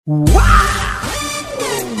Wow!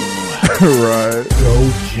 Right.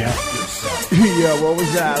 Go check yourself. Yeah, what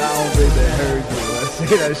was that? I don't think they heard you. Let's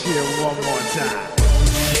say that shit one more time.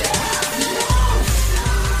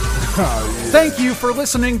 Oh, yeah. Thank you for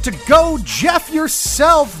listening to Go Jeff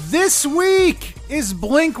Yourself. This week is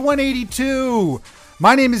blink-182.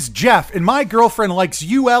 My name is Jeff, and my girlfriend likes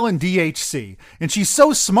UL and DHC. And she's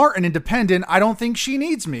so smart and independent, I don't think she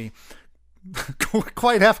needs me.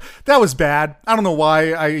 Quite half. That was bad. I don't know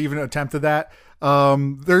why I even attempted that.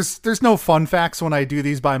 There's no fun facts when I do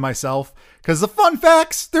these by myself, because the fun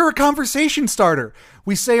facts, they're a conversation starter.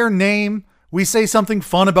 We say our name, we say something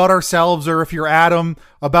fun about ourselves, or if you're Adam,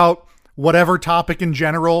 about whatever topic in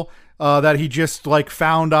general that he just like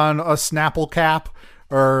found on a Snapple cap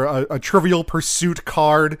or a Trivial Pursuit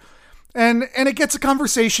card, and it gets a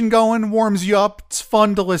conversation going, warms you up. It's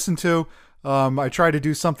fun to listen to. I tried to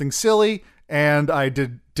do something silly, and I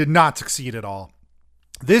did not succeed at all.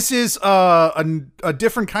 This is a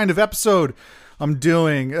different kind of episode I'm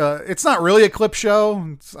doing. It's not really a clip show.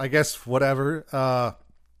 It's, I guess, whatever.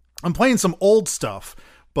 I'm playing some old stuff,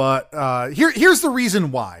 but here's the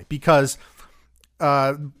reason why. Because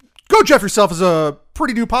Go Jeff Yourself is a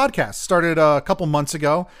pretty new podcast. Started a couple months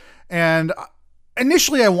ago, and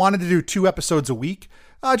initially I wanted to do 2 episodes a week.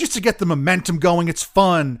 Just to get the momentum going. It's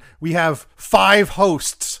fun. We have 5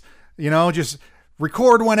 hosts, just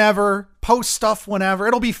record whenever, post stuff whenever.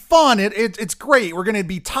 It'll be fun. It's great. We're going to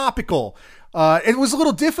be topical. It was a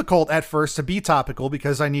little difficult at first to be topical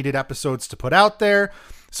because I needed episodes to put out there.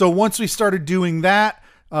 So once we started doing that,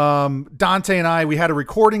 Dante and I, we had a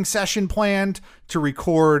recording session planned to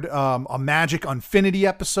record a Magic Unfinity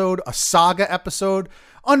episode, a Saga episode.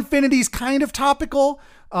 Unfinity's kind of topical.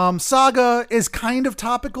 Saga is kind of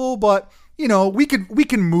topical, but we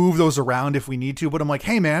can move those around if we need to. But I'm like,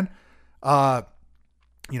 hey man, we're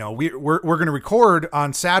going to record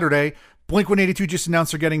on Saturday. Blink-182 just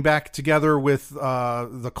announced they're getting back together with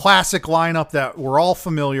the classic lineup that we're all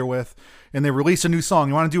familiar with, and they release a new song.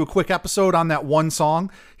 You want to do a quick episode on that one song?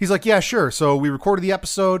 He's like, yeah, sure. So we recorded the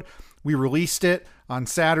episode, we released it on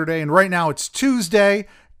Saturday, and right now it's Tuesday,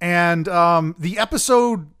 and the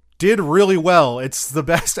episode did really well. It's the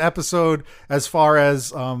best episode as far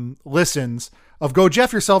as listens of Go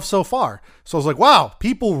Jeff Yourself so far. So I was like, wow,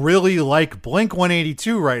 people really like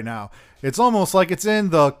Blink-182 right now. It's almost like it's in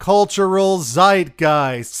the cultural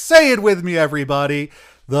zeitgeist. Say it with me, everybody.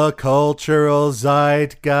 The cultural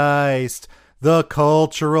zeitgeist. The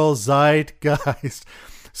cultural zeitgeist.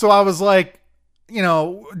 So I was like,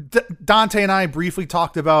 Dante and I briefly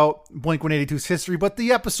talked about Blink-182's history, but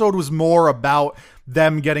the episode was more about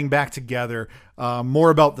them getting back together, more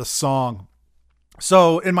about the song.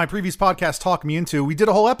 So in my previous podcast, Talk Me Into, we did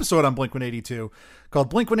a whole episode on Blink-182 called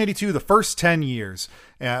Blink-182, The First 10 Years.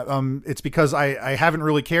 It's because I haven't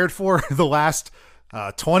really cared for the last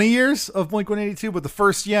 20 years of Blink-182, but the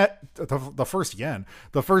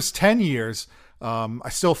first 10 years, I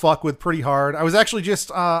still fuck with pretty hard. I was actually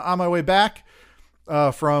just on my way back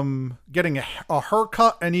from getting a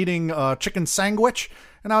haircut and eating a chicken sandwich,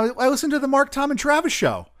 and I listened to the Mark, Tom, and Travis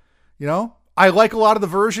show. I like a lot of the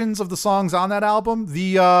versions of the songs on that album.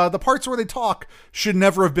 The parts where they talk should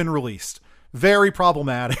never have been released. Very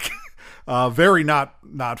problematic. Very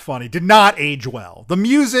not funny. Did not age well. The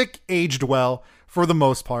music aged well for the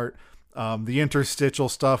most part. The interstitial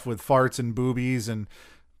stuff with farts and boobies and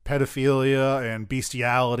pedophilia and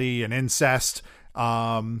bestiality and incest,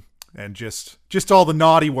 and just all the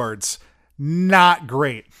naughty words. Not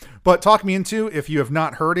great. But Talk Me Into, if you have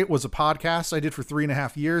not heard it, was a podcast I did for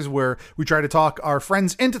 3.5 years where we try to talk our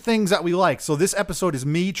friends into things that we like. So this episode is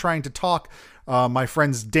me trying to talk my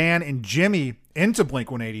friends Dan and Jimmy into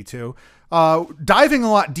Blink-182, diving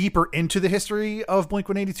a lot deeper into the history of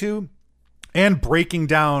Blink-182 and breaking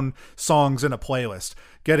down songs in a playlist,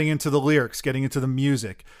 getting into the lyrics, getting into the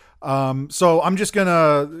music. So I'm just going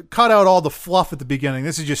to cut out all the fluff at the beginning.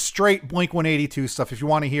 This is just straight Blink-182 stuff. If you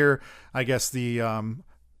want to hear, I guess, the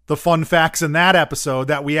fun facts in that episode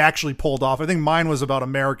that we actually pulled off. I think mine was about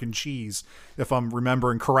American cheese, if I'm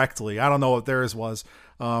remembering correctly. I don't know what theirs was.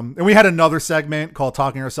 And we had another segment called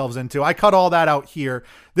Talking Ourselves Into. I cut all that out here.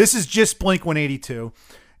 This is just Blink-182.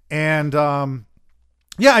 And,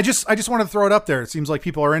 yeah, I just wanted to throw it up there. It seems like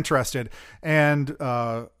people are interested. And,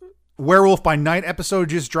 Werewolf by Night episode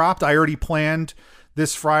just dropped. I already planned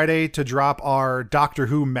this Friday to drop our Doctor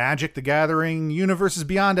Who Magic the Gathering Universes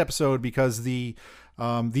Beyond episode because the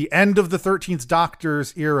end of the 13th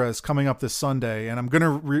Doctor's era is coming up this Sunday, and I'm going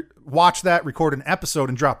to watch that, record an episode,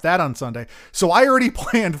 and drop that on Sunday. So I already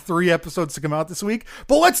planned 3 episodes to come out this week,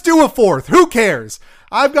 but let's do a 4th. Who cares?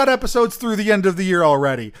 I've got episodes through the end of the year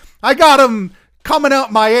already. I got them coming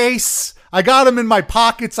out my ace. I got them in my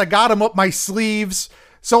pockets. I got them up my sleeves.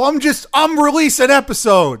 So I'm releasing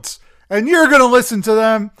episodes, and you're going to listen to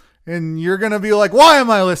them, and you're going to be like, why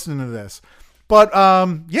am I listening to this? But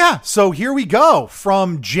yeah, so here we go.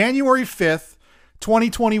 From January 5th,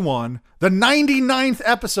 2021, the 99th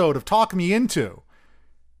episode of Talk Me Into,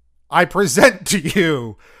 I present to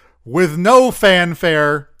you, with no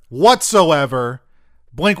fanfare whatsoever,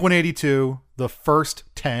 Blink-182, the first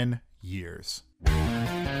 10 years.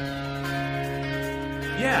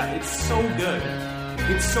 Yeah, it's so good.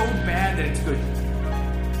 It's so bad that it's good.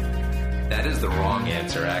 That is the wrong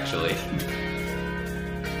answer, actually.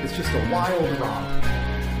 It's just a wild romp.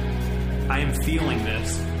 I am feeling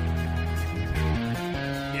this.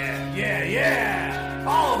 Yeah.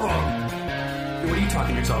 All of them. What are you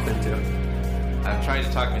talking yourself into? I'm trying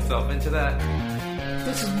to talk myself into that.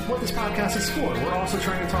 This is what this podcast is for. We're also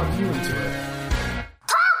trying to talk you into it.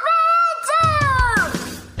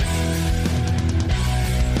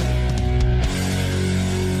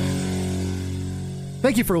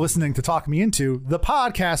 Thank you for listening to Talk Me Into, the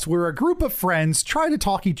podcast where a group of friends try to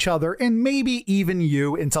talk each other and maybe even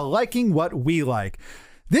you into liking what we like.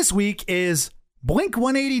 This week is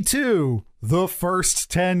Blink-182, the first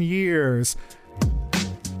 10 years.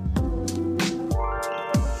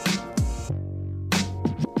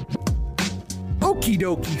 Okie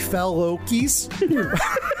dokie, fellokies.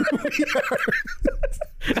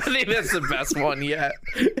 I think that's the best one yet.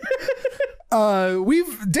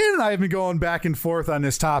 Dan and I have been going back and forth on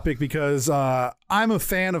this topic because I'm a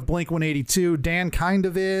fan of Blink-182. Dan kind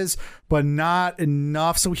of is, but not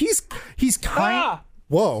enough. So he's kind.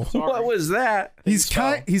 Whoa! What was that? He's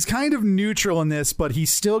kind of neutral in this, but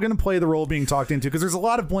he's still going to play the role being talked into because there's a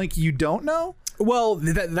lot of Blink you don't know. Well,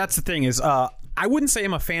 that's the thing is, I wouldn't say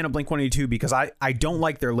I'm a fan of Blink-182 because I don't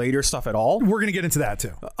like their later stuff at all. We're going to get into that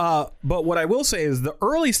too. But what I will say is the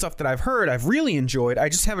early stuff that I've heard, I've really enjoyed. I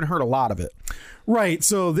just haven't heard a lot of it. Right.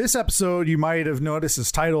 So this episode, you might have noticed,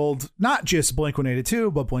 is titled not just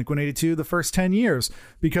Blink-182, but Blink-182, the first 10 years,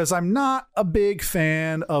 because I'm not a big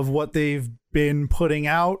fan of what they've been putting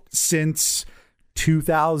out since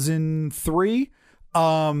 2003.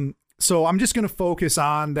 So I'm just going to focus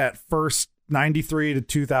on that first 93 to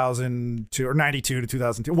 2002 or 92 to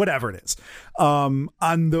 2002, whatever it is,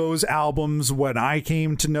 on those albums when I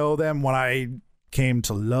came to know them, when I came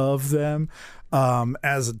to love them,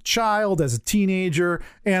 as a child, as a teenager,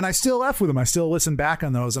 and I still F with them. I still listen back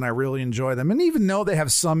on those and I really enjoy them. And even though they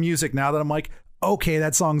have some music now that I'm like, okay,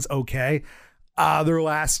 that song's okay, their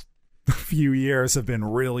last few years have been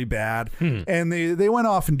really bad. And they went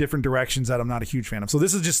off in different directions that I'm not a huge fan of. So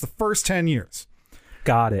this is just the first 10 years.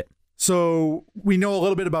 Got it. So we know a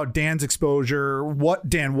little bit about Dan's exposure. What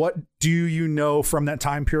do you know from that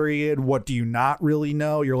time period? What do you not really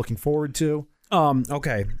know you're looking forward to?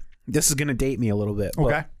 Okay. This is going to date me a little bit.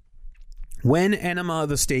 Okay. When Enema of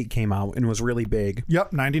the State came out and was really big.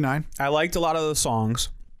 Yep, 99. I liked a lot of the songs.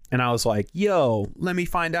 And I was like, yo, let me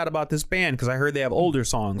find out about this band because I heard they have older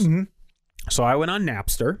songs. Mm-hmm. So I went on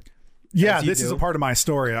Napster. Yeah, this is a part of my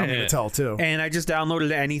story I'm going to tell too. And I just downloaded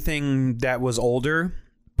anything that was older.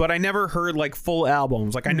 But I never heard like full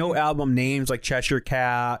albums. Like I know album names like Cheshire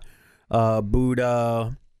Cat,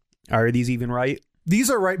 Buddha. Are these even right? These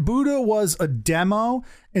are right. Buddha was a demo,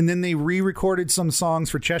 and then they re-recorded some songs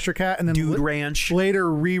for Cheshire Cat, and then Dude Ranch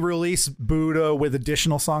later re-released Buddha with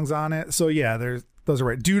additional songs on it. So yeah, those are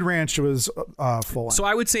right. Dude Ranch was full. So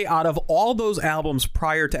I would say out of all those albums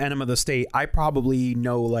prior to Enema of the State, I probably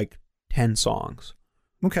know like 10 songs.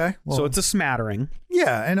 Okay. Well, so it's a smattering.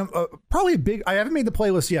 Yeah. And probably a big, I haven't made the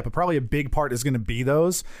playlist yet, but probably a big part is going to be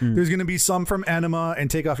those. There's going to be some from Enema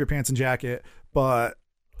and Take Off Your Pants and Jacket, but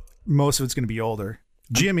most of it's going to be older.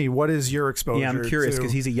 Jimmy, what is your exposure? Yeah, I'm curious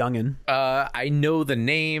because he's a youngin'. I know the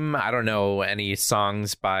name. I don't know any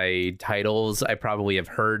songs by titles. I probably have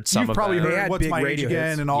heard some You've of probably them. heard What's My Age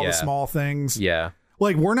Again and all the small things. Yeah.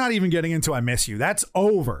 Like, we're not even getting into I Miss You. That's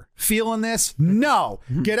over. Feeling this? No.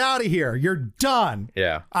 Get out of here. You're done.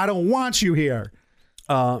 Yeah. I don't want you here.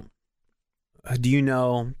 Do you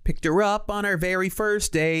know, picked her up on our very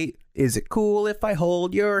first date. Is it cool if I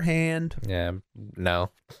hold your hand? Yeah. No.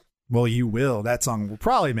 Well, you will. That song will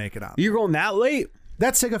probably make it on. You're going that late?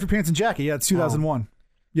 That's Take Off Your Pants and Jacket. Yeah, it's 2001.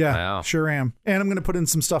 Yeah, wow. Sure am. And I'm going to put in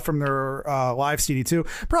some stuff from their live CD too.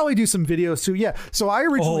 Probably do some videos too. Yeah. So I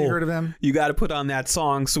originally heard of them. You got to put on that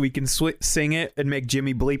song so we can sing it and make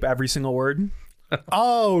Jimmy bleep every single word.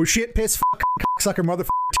 Oh, shit, piss, fuck, sucker, motherfucker,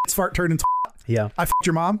 tits, fart, turd, and twat. Yeah. I fucked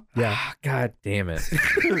your mom. Yeah. God damn it.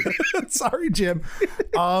 Sorry, Jim.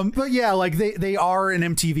 But yeah, like they are an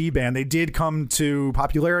MTV band. They did come to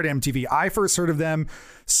popularity on MTV. I first heard of them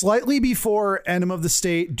slightly before Enema of the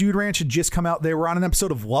State. Dude Ranch had just come out. They were on an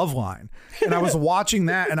episode of Loveline, and I was watching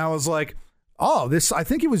that, and I was like, oh, this. I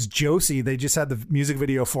think it was Josie. They just had the music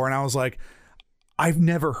video for, and I was like, I've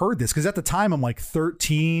never heard this, because at the time I'm like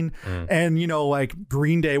 13, and you know, like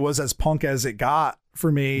Green Day was as punk as it got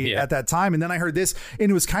for me at that time. And then I heard this,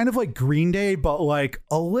 and it was kind of like Green Day, but like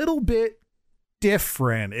a little bit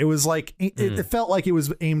different. It was like it felt like it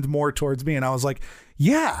was aimed more towards me, and I was like,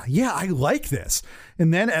 yeah, I like this.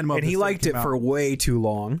 And then Enema, and he liked it for way too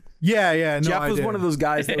long. Yeah. No, Jeff was one of those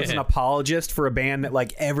guys that was an apologist for a band that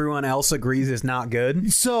like everyone else agrees is not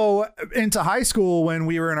good. So into high school, when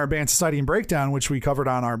we were in our band Society and Breakdown, which we covered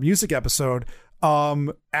on our music episode,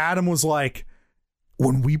 Adam was like,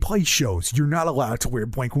 when we play shows, you're not allowed to wear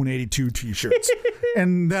Blink-182 t-shirts.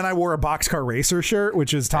 And then I wore a Boxcar Racer shirt,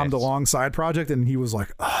 which is Tom DeLonge's side project, and he was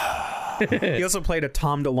like, He also played a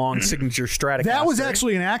Tom DeLonge signature Stratocaster. that was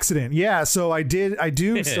actually an accident. Yeah, so I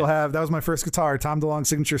do still have, that was my first guitar, Tom DeLonge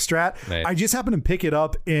signature Strat. Nice. I just happened to pick it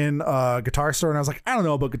up in a guitar store, and I was like, I don't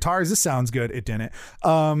know about guitars, this sounds good. It didn't.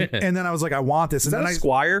 And then I was like, I want this. Is And that then a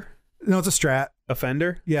Squire? No, it's a Strat. A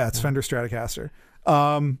Fender? Yeah, it's Fender Stratocaster.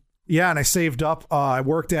 Yeah, and I saved up. I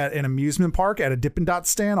worked at an amusement park at a Dippin' Dot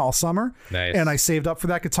stand all summer. Nice. And I saved up for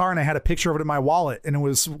that guitar, and I had a picture of it in my wallet. And it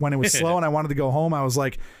was when it was slow and I wanted to go home, I was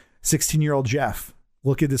like, 16-year-old Jeff,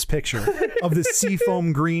 look at this picture of this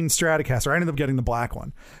seafoam green Stratocaster. I ended up getting the black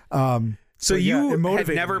one. So it you had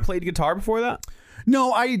motivated never me. played guitar before that?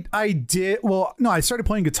 No, I did. Well, no, I started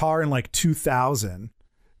playing guitar in like 2000,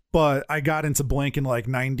 but I got into Blink in like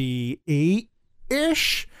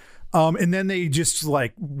 98-ish. And then they just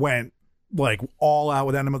like went like all out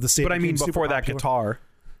with Enema of the State. But I mean, Became super before that popular. guitar.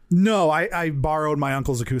 No, I borrowed my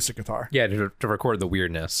uncle's acoustic guitar. Yeah, to record the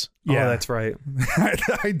weirdness. Yeah, Oh, that's right.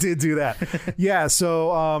 I did do that. Yeah.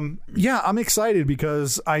 So, I'm excited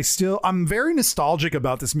because I'm very nostalgic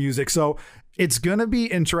about this music. So it's going to be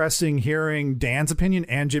interesting hearing Dan's opinion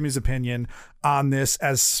and Jimmy's opinion on this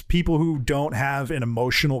as people who don't have an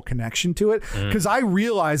emotional connection to it. Because I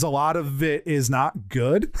realize a lot of it is not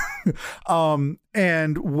good.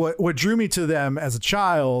 And what drew me to them as a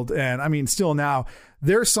child, and I mean, still now,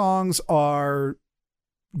 their songs are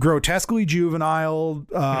grotesquely juvenile,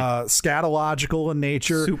 scatological in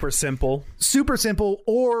nature, Super simple.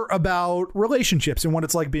 or about relationships and what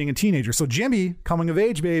it's like being a teenager. So Jimmy, coming of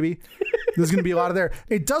age, baby, there's going to be a lot of there.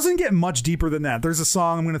 It doesn't get much deeper than that. There's a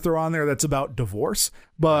song I'm going to throw on there that's about divorce,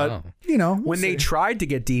 but you know, When they tried to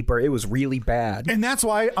get deeper, it was really bad. and that's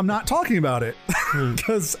why I'm not talking about it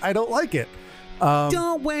because I don't like it.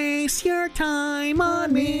 Don't waste your time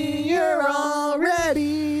on me. You're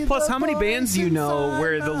already. Plus, how many bands do you know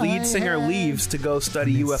where the lead singer leaves to go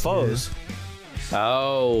study UFOs?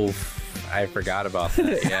 Oh, I forgot about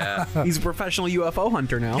that. Yeah. He's a professional UFO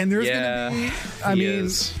hunter now. And there's Yeah, going to be, he I mean,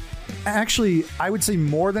 is. actually, I would say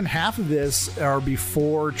more than half of this are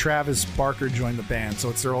before Travis Barker joined the band. So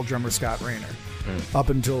it's their old drummer, Scott Rayner, up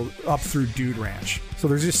through Dude Ranch. So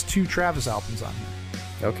there's just 2 Travis albums on here.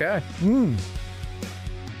 Okay.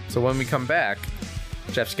 So when we come back,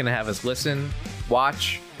 Jeff's going to have us listen,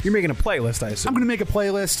 watch. You're making a playlist, I assume. I'm going to make a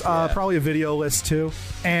playlist, probably a video list too.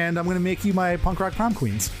 And I'm going to make you my punk rock prom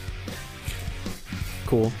queens.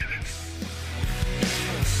 Cool.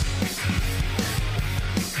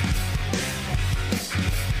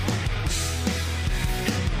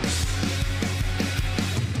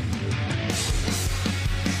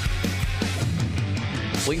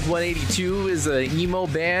 Blink-182 is an emo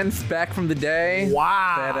band back from the day.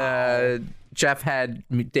 Wow. That Jeff had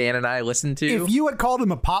Dan and I listen to. If you had called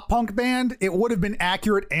them a pop punk band, it would have been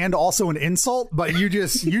accurate and also an insult, but you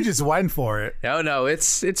just went for it. No,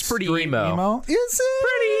 it's pretty Straight emo. Is it?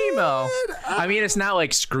 Pretty emo. I mean, it's not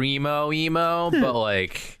like screamo emo, but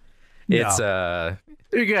like it's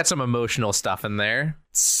you got some emotional stuff in there.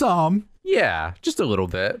 Some. Yeah, just a little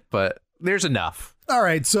bit, but there's enough. All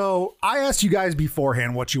right, so I asked you guys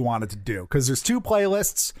beforehand what you wanted to do because there's 2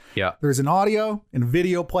 playlists. Yeah. There's an audio and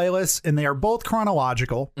video playlist, and they are both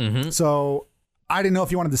chronological. So I didn't know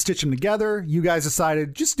if you wanted to stitch them together. You guys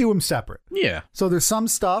decided just do them separate. Yeah. So there's some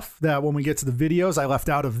stuff that when we get to the videos, I left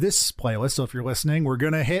out of this playlist. So if you're listening, we're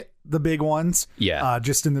going to hit the big ones. Yeah.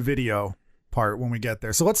 Just in the video part when we get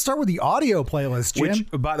there. So let's start with the audio playlist, Jim.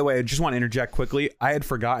 Which, by the way, I just want to interject quickly. I had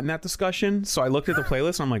forgotten that discussion, so I looked at the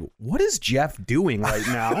playlist and I'm like, what is Jeff doing right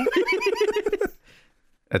now?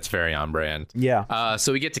 That's very on brand. Yeah.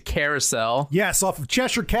 So we get to Carousel. Yes, off of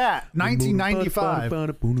Cheshire Cat, 1995.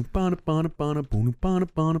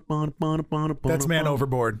 That's Man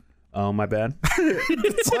Overboard. Oh, my bad.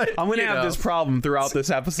 It's like, I'm gonna have this problem throughout this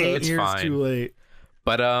episode. 8 years fine. too late.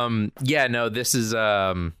 But no, this is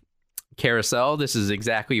Carousel. This is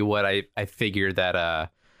exactly what I figured that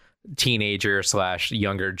teenager /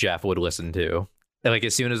 younger Jeff would listen to. Like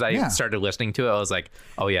as soon as I started listening to it, I was like,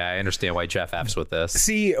 oh yeah, I understand why Jeff F's with this.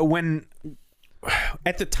 See,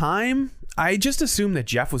 at the time, I just assumed that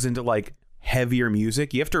Jeff was into like heavier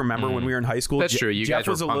music. You have to remember when we were in high school. That's true. You Jeff guys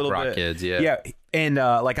were was a punk little rock bit kids, yeah. Yeah, and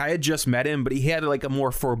like I had just met him, but he had like a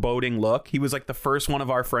more foreboding look. He was like the first one of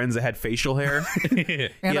our friends that had facial hair. He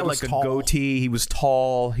had like a goatee. He was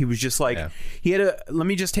tall. He was just like he had a. Let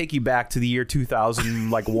me just take you back to the year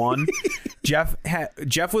 2001.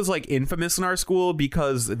 Jeff was like infamous in our school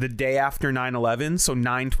because the day after 9/11, so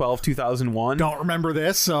 9/12/2001. Don't remember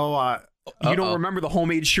this, so you don't remember the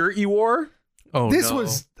homemade shirt you wore? Oh, this no.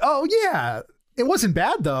 was. Oh yeah, it wasn't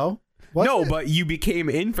bad though. No, but you became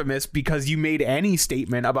infamous because you made any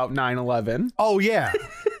statement about 9/11. Oh yeah,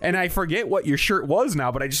 And I forget what your shirt was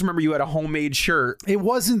now, but I just remember you had a homemade shirt. it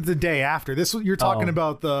wasn't the day after. This was you're talking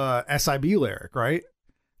about the SIB lyric, right?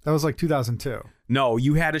 That was like 2002. No,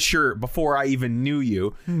 you had a shirt before I even knew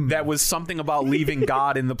you that was something about leaving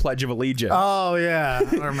God in the Pledge of Allegiance. Oh yeah,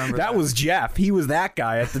 I remember That was Jeff. He was that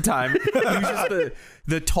guy at the time. He was just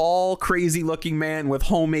the tall, crazy-looking man with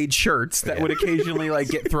homemade shirts that would occasionally like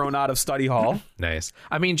get thrown out of study hall. Nice.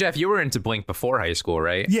 I mean, Jeff, you were into Blink before high school,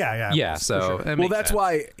 right? Yeah. So Well, that's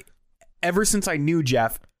why ever since I knew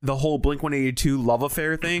Jeff, the whole Blink-182 love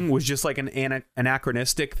affair thing was just like an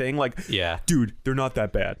anachronistic thing. Like, dude, they're not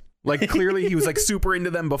that bad. Like, clearly he was like super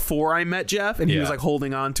into them before I met Jeff, and he was like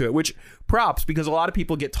holding on to it, which props, because a lot of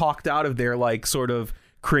people get talked out of their like sort of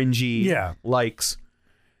cringy likes.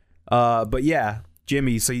 But yeah,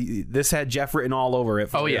 Jimmy, so this had Jeff written all over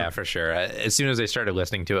it. Oh yeah, for sure. As soon as I started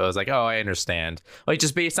listening to it, I was like, oh, I understand. Like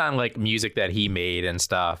just based on like music that he made and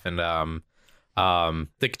stuff, and the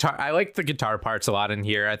guitar. I like the guitar parts a lot in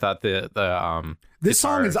here. I thought this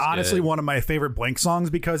song is honestly one of my favorite Blink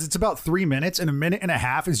songs because it's about 3 minutes, and a minute and a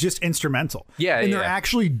half is just instrumental. Yeah, and they're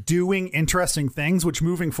actually doing interesting things, which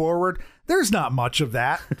moving forward, there's not much of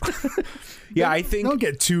that. I think don't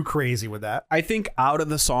get too crazy with that. I think out of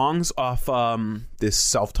the songs off this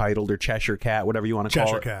self-titled or Cheshire Cat, whatever you want to call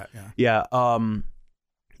it. Cheshire Cat, yeah.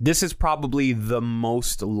 This is probably the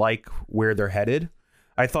most like where they're headed.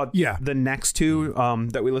 I thought the next two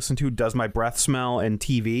that we listened to, Does My Breath Smell and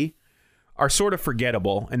TV, are sort of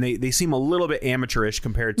forgettable, and they seem a little bit amateurish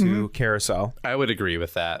compared to Carousel. I would agree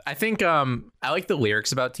with that. I think I like the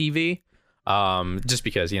lyrics about TV, just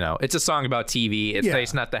because, you know, it's a song about TV. It's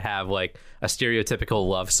nice not to have like a stereotypical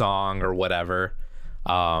love song or whatever.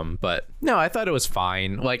 But no, I thought it was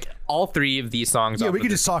fine. Like all three of these songs. Yeah, we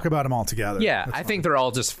could just talk about them all together. Yeah, I think they're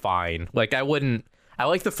all just fine. Like I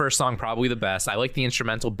like the first song probably the best. I like the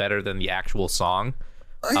instrumental better than the actual song.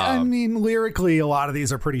 I mean, lyrically, a lot of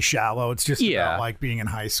these are pretty shallow. It's just about like being in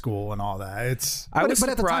high school and all that. But at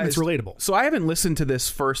the time, it's relatable. So I haven't listened to this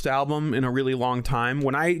first album in a really long time.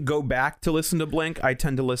 When I go back to listen to Blink, I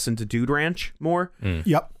tend to listen to Dude Ranch more.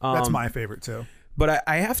 Yep, that's my favorite too. But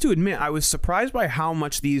I have to admit, I was surprised by how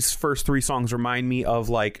much these first three songs remind me of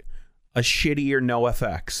like a shittier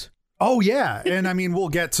NoFX. Oh, yeah. And I mean, we'll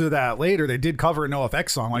get to that later. They did cover a NoFX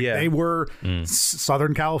song. Like they were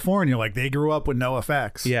Southern California. Like they grew up with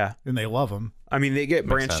NoFX. Yeah. And they love them. I mean, they get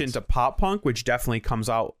branched into pop punk, which definitely comes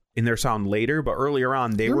out in their sound later. But earlier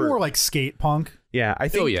on, they were more like skate punk. Yeah. I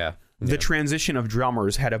think the transition of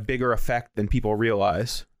drummers had a bigger effect than people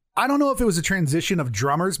realize. I don't know if it was a transition of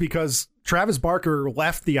drummers because Travis Barker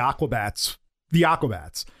left the Aquabats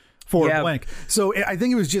for Blink. So I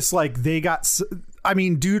think it was just like they got... I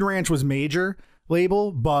mean, Dude Ranch was major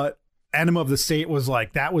label, but Enema of the State was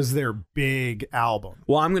like, that was their big album.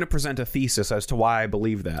 Well, I'm going to present a thesis as to why I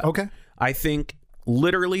believe that. Okay. I think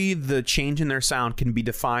literally the change in their sound can be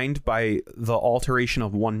defined by the alteration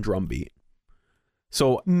of one drum beat.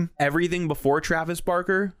 So everything before Travis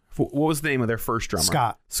Barker, what was the name of their first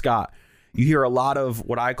drummer? Scott. You hear a lot of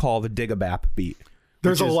what I call the dig-a-bap beat.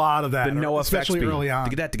 There's a lot of that, the NoFX especially beat. early on.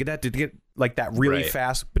 Like that really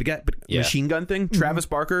fast machine gun thing. Travis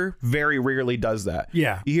Barker very rarely does that.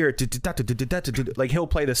 Yeah. You hear like he'll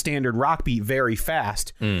play the standard rock beat very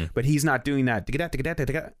fast, but he's not doing that.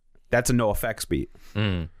 That's a NoFX beat.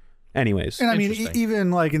 Anyways. And I mean, even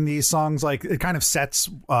like in these songs, like it kind of sets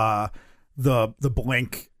the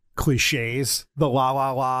Blink cliches, the la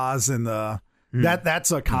la las and the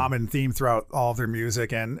that's a common theme throughout all of their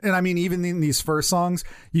music. And I mean, even in these first songs,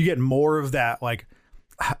 you get more of that like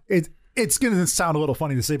it's going to sound a little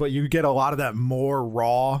funny to say, but you get a lot of that more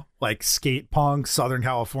raw, like skate punk, Southern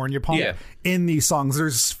California punk in these songs.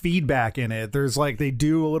 There's feedback in it. There's like, they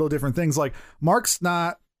do a little different things. Like Mark's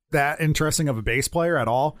not that interesting of a bass player at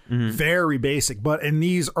all. Very basic. But in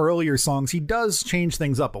these earlier songs, he does change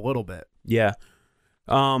things up a little bit. Yeah.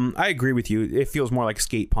 I agree with you. It feels more like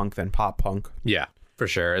skate punk than pop punk. Yeah, for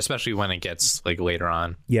sure. Especially when it gets like later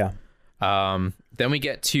on. Yeah. Then we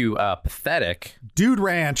get to Pathetic. Dude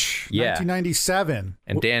Ranch, 1997.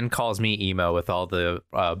 And Dan calls me emo with all the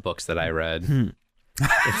books that I read.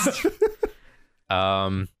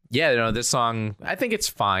 This song, I think it's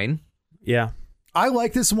fine. Yeah. I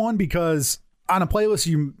like this one because on a playlist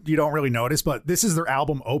you don't really notice, but this is their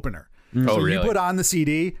album opener. So really? You put on the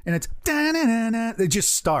CD and it's da-na-na-na, it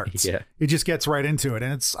just starts. Yeah. It just gets right into it,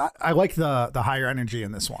 and I like the higher energy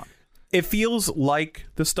in this one. It feels like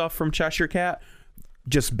the stuff from Cheshire Cat,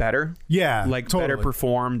 just better. Yeah, like totally. better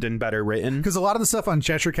performed and better written. Because a lot of the stuff on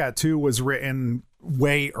Cheshire Cat 2 was written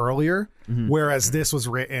way earlier, whereas this was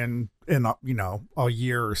written in a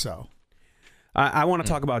year or so. I want to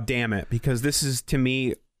talk about Damn It, because this is, to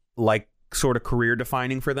me, like sort of career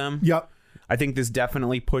defining for them. Yep. I think this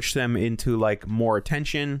definitely pushed them into like more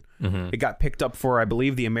attention. It got picked up for, I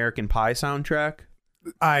believe, the American Pie soundtrack.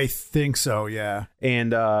 I think so, yeah.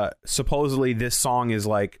 And supposedly this song is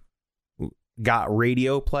like got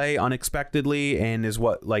radio play unexpectedly and is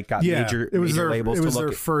what like got major labels to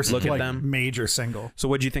their first look like, at them. major single. So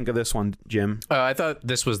what'd you think of this one, Jim? I thought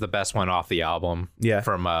this was the best one off the album. Yeah.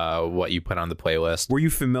 From what you put on the playlist. Were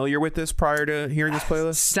you familiar with this prior to hearing this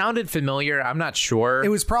playlist? Sounded familiar. I'm not sure. It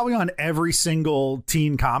was probably on every single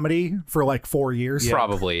teen comedy for like 4 years.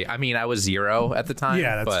 Probably. I mean, I was 0 at the time.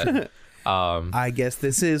 Yeah, that's but I guess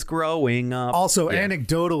this is growing up. Also,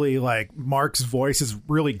 anecdotally, like Mark's voice is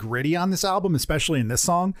really gritty on this album, especially in this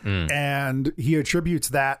song. And he attributes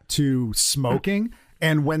that to smoking.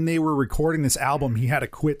 And when they were recording this album, he had to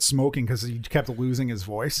quit smoking because he kept losing his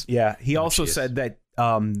voice. Yeah. He also said that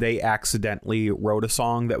they accidentally wrote a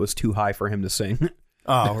song that was too high for him to sing.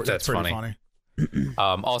 Oh, that's funny.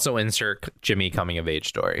 Also insert Jimmy coming of age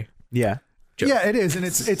story. Yeah. Yeah, it is. And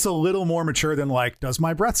it's a little more mature than like, Does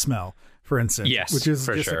My Breath Smell? For instance, yes, which is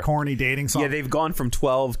just a corny dating song. Yeah, they've gone from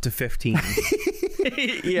 12 to 15.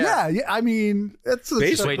 yeah. I mean, it's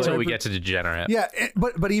wait till we get to Degenerate. Yeah,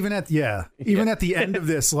 but even at the end of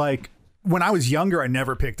this, like when I was younger, I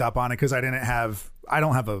never picked up on it because I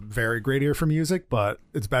don't have a very great ear for music, but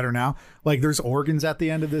it's better now. Like there's organs at the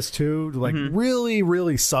end of this too, like really,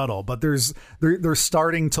 really subtle, but they're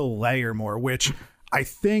starting to layer more, which I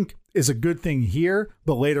think is a good thing here,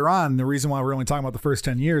 but later on, the reason why we're only talking about the first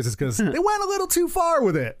 10 years is because they went a little too far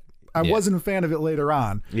with it. I wasn't a fan of it later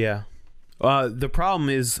on. Yeah. The problem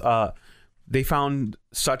is they found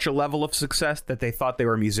such a level of success that they thought they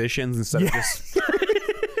were musicians instead of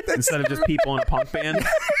just people in a punk band.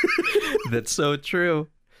 That's so true.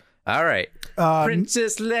 All right.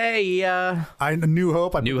 Princess Leia. New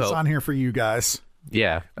Hope. I put New this Hope. on here for you guys.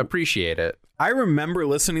 Yeah. Appreciate it. I remember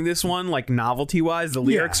listening to this one, like novelty wise. The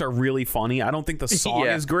lyrics are really funny. I don't think the song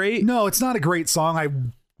is great. No, it's not a great song. I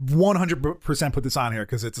 100% put this on here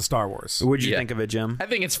because it's a Star Wars. What'd you think of it, Jim? I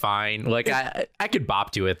think it's fine. Like I could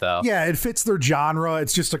bop to it though. Yeah, it fits their genre.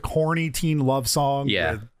 It's just a corny teen love song.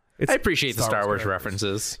 Yeah. I appreciate the Star Wars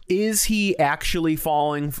references. Is he actually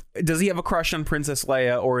falling? Does he have a crush on Princess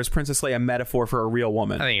Leia, or is Princess Leia a metaphor for a real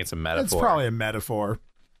woman? I think it's a metaphor. It's probably a metaphor.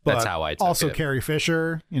 That's how I took also it. Carrie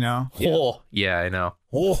Fisher, Yeah, I know.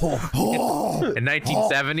 In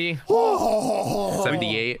 1970,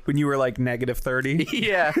 78. When you were like -30?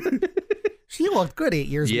 Yeah. She looked good 8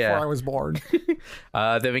 years before I was born.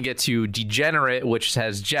 Then we get to Degenerate, which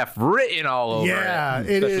has Jeff written all over it.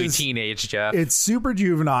 Especially teenage Jeff. It's super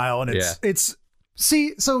juvenile, and it's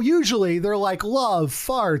so usually they're like love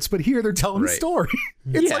farts, but here they're telling a story.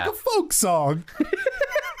 It's like a folk song.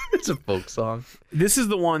 It's a folk song. This is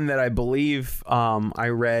the one that I believe I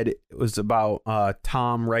read. It was about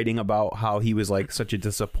Tom writing about how he was like such a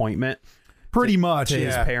disappointment. Pretty much to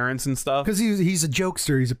his parents and stuff. Because he's a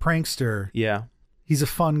jokester. He's a prankster. Yeah. He's a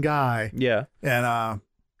fun guy. Yeah. And I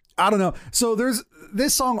don't know. So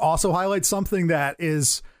this song also highlights something that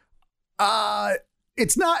is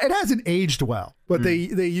it hasn't aged well, but they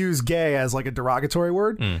use gay as like a derogatory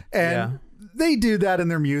word. And they do that in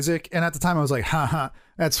their music. And at the time I was like, haha,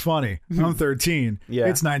 that's funny. I'm 13. Yeah.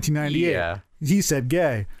 It's 1998. Yeah. He said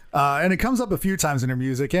gay. And it comes up a few times in their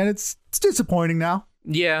music, and it's disappointing now.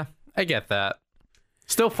 Yeah, I get that.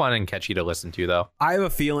 Still fun and catchy to listen to, though. I have a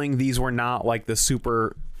feeling these were not like the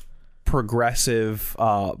super progressive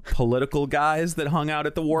political guys that hung out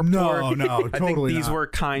at the Warped Tour. No, I think these were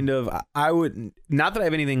kind of, I would, not that I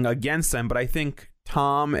have anything against them, but I think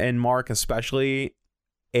Tom and Mark especially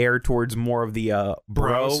air towards more of the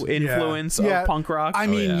bro influence of punk rock. I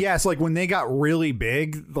mean, yes, like when they got really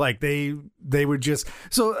big, like they would just,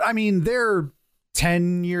 so I mean, they're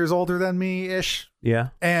 10 years older than me ish. Yeah.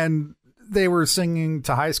 And they were singing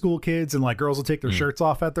to high school kids, and like girls will take their shirts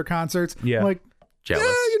off at their concerts. Yeah. I'm like, jealous.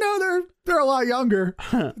 you know, they're a lot younger.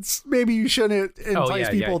 Maybe you shouldn't entice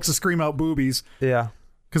people to scream out boobies. Yeah.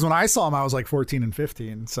 Because when I saw them, I was like 14 and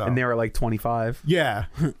 15. So. And they were like 25. Yeah.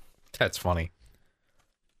 That's funny.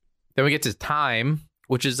 Then we get to Time,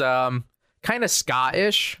 which is kind of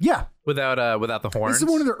ska-ish. Yeah. Without the horns. This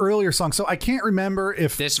is one of the earlier songs, so I can't remember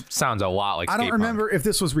if this sounds a lot like. I don't remember if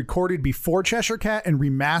this was recorded before Cheshire Cat and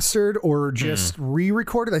remastered or just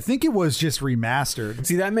re-recorded. I think it was just remastered.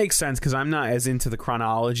 See, that makes sense because I'm not as into the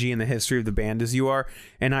chronology and the history of the band as you are,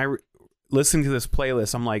 and listening to this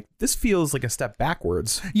playlist, I'm like, this feels like a step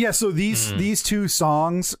backwards. Yeah, so these two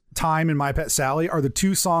songs, Time and My Pet Sally, are the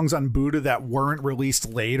two songs on Buddha that weren't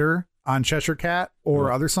released later on Cheshire Cat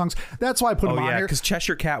or other songs. That's why I put them on here. Because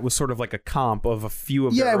Cheshire Cat was sort of like a comp of a few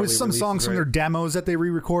of their it early was some releases, songs from their demos that they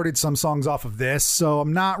re-recorded, some songs off of this. So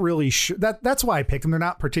I'm not really sure. That's why I picked them. They're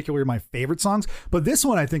not particularly my favorite songs, but this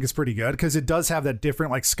one I think is pretty good because it does have that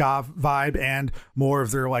different like ska vibe and more of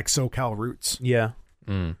their like SoCal roots. Yeah.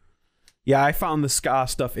 Yeah, I found the ska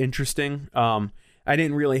stuff interesting. I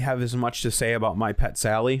didn't really have as much to say about My Pet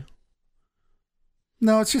Sally.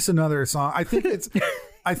 No, it's just another song. I think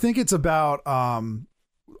it's about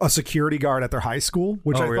a security guard at their high school,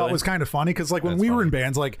 which I thought was kind of funny because like when we were in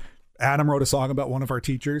bands, like Adam wrote a song about one of our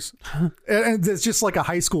teachers, and it's just like a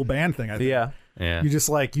high school band thing. I think. Yeah. You just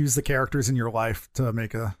like use the characters in your life to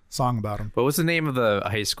make a song about them. What was the name of the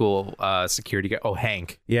high school security guy? Oh,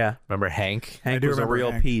 Hank. Yeah. Remember Hank? Hank was a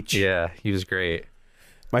real peach. Yeah, he was great.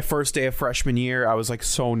 My first day of freshman year, I was like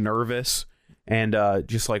so nervous and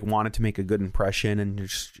just like wanted to make a good impression and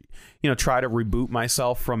just, try to reboot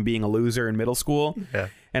myself from being a loser in middle school. Yeah.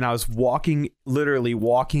 And I was literally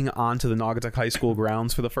walking onto the Naugatuck High School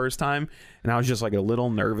grounds for the first time. And I was just like a little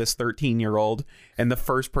nervous 13-year-old. And the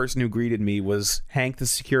first person who greeted me was Hank, the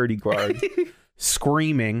security guard,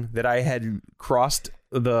 screaming that I had crossed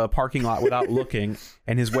the parking lot without looking.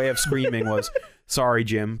 And his way of screaming was, "Sorry,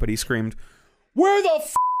 Jim." But he screamed, "Where the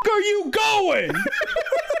f*** are you going?"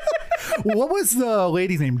 What was the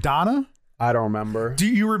lady's name? Donna? I don't remember. Do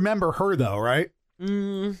you remember her though, right?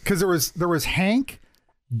 Because there was Hank,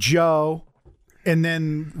 Joe, and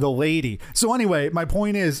then the lady. So anyway, my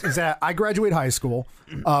point is that I graduated high school.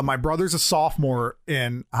 My brother's a sophomore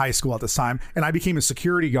in high school at this time, and I became a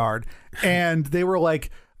security guard. And they were like,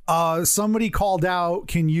 somebody called out,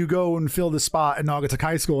 "Can you go and fill the spot at Naugatuck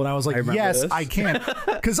High School?" And I was like, "Yes, I can,"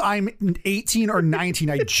 because I'm 18 or 19.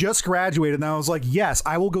 I just graduated, and I was like, "Yes,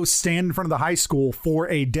 I will go stand in front of the high school for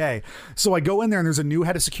a day." So I go in there, and there's a new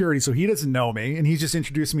head of security, so he doesn't know me, and he's just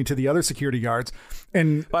introducing me to the other security guards.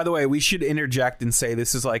 And by the way, we should interject and say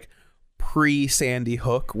this is like pre-Sandy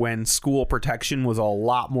Hook when school protection was a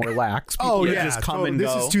lot more lax. People just come and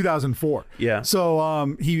this go. Is 2004. Yeah.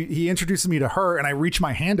 So he introduced me to her, and I reached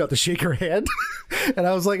my hand out to shake her hand, and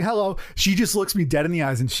I was like, "Hello." She just looks me dead in the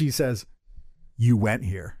eyes, and she says, "You went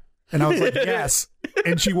here," and I was like, "Yes,"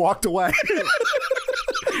 and she walked away.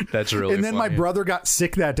 That's really. And then funny. my brother got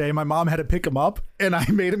sick that day. My mom had to pick him up, and I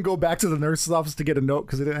made him go back to the nurse's office to get a note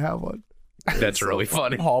because I didn't have one. That's really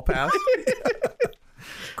funny. Hall pass.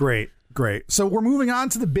 Great. So we're moving on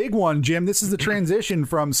to the big one, Jim. This is the transition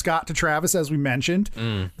from Scott to Travis, as we mentioned.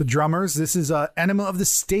 The drummers. This is Enema of the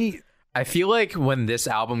State. I feel like when this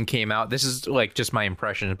album came out, this is like just my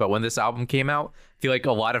impression, but when this album came out, I feel like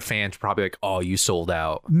a lot of fans were probably like, "Oh, you sold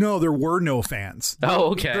out." No, there were no fans.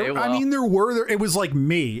 Oh, okay. I mean, there were. It was like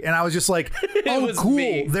me, and I was just like, "Oh, cool!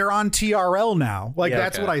 Me. They're on TRL now." Like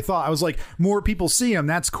that's what I thought. I was like, "More people see them.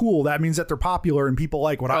 That's cool. That means that they're popular and people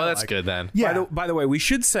like what I like." Oh, that's good then. Yeah. By the way, we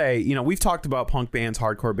should say, we've talked about punk bands,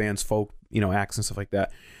 hardcore bands, folk, acts and stuff like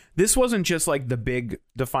that. This wasn't just like the big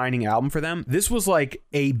defining album for them. This was like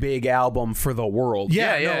a big album for the world.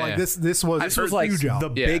 Like this was like huge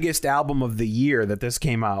album. the biggest album of the year that this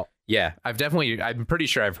came out. Yeah, I'm pretty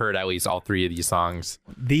sure I've heard at least all three of these songs.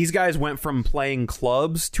 These guys went from playing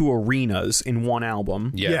clubs to arenas in one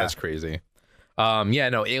album. Yeah. That's crazy.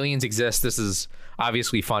 Aliens Exist. This is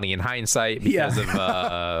obviously funny in hindsight because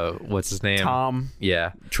of what's his name? Tom.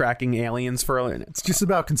 Yeah. Tracking aliens for It's just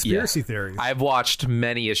about conspiracy theories. I've watched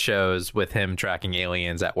many shows with him tracking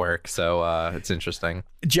aliens at work, so it's interesting.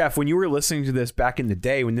 Jeff, when you were listening to this back in the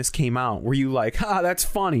day when this came out, were you like, that's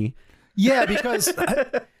funny? Yeah, because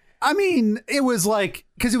I mean, it was like,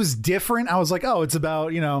 because it was different. I was like, oh, it's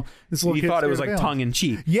about, this little You kid thought it was scared like of tongue in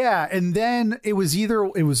cheek. Yeah, and then it was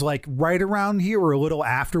like right around here or a little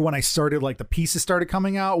after when I started, like the pieces started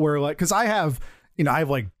coming out where like, because I have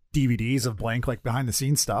like DVDs of Blink, like behind the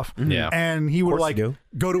scenes stuff. Yeah. And he would like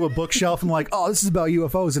go to a bookshelf and like, oh, this is about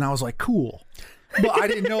UFOs. And I was like, cool. But I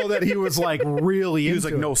didn't know that he was like really He was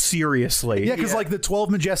like, no, seriously. Yeah, because like the 12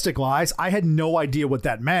 Majestic Lies, I had no idea what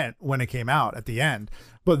that meant when it came out at the end.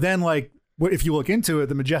 But then like, if you look into it,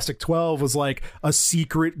 the Majestic 12 was like a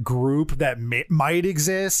secret group that might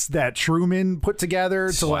exist that Truman put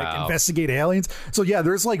together to like investigate aliens. So yeah,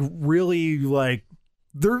 there's like really like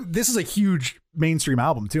this is a huge mainstream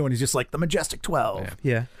album too, and he's just like the Majestic 12.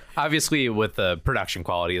 Yeah. Obviously, with the production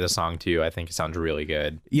quality of the song too, I think it sounds really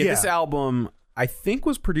good. Yeah, this album I think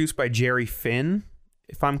was produced by Jerry Finn,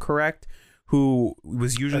 if I'm correct, who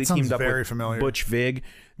was usually teamed up with familiar. Butch Vig.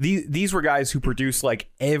 These were guys who produced like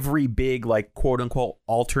every big like quote unquote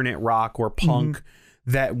alternate rock or punk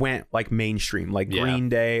that went like mainstream, like Green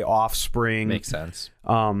Day, Offspring. Makes sense.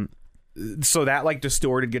 So that like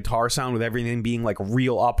distorted guitar sound with everything being like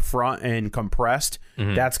real up front and compressed,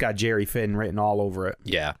 that's got Jerry Finn written all over it.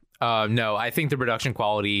 Yeah. No, I think the production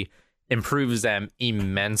quality improves them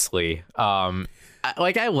immensely. I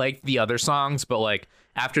like the other songs, but like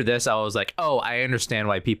after this, I was like, oh, I understand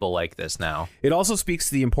why people like this now. It also speaks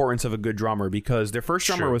to the importance of a good drummer because their first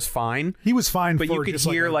drummer was fine. He was fine, but you could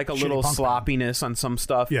hear like a little sloppiness on some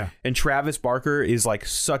stuff. Yeah. And Travis Barker is like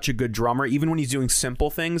such a good drummer. Even when he's doing simple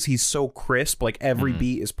things, he's so crisp. Like every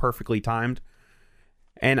beat is perfectly timed.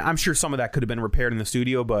 And I'm sure some of that could have been repaired in the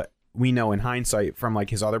studio, but we know in hindsight from like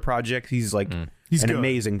his other projects, he's like he's an good.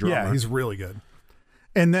 Amazing drummer. Yeah, he's really good.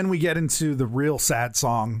 And then we get into the real sad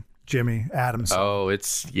song, Jimmy, Adam's. Oh,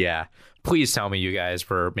 please tell me you guys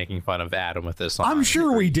were making fun of Adam with this song. I'm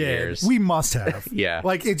sure we did. Years. We must have. Yeah.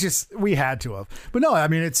 Like we had to have. But no, I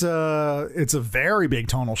mean it's a very big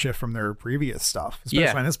tonal shift from their previous stuff,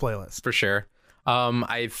 especially on this playlist. For sure.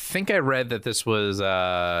 I think I read that this was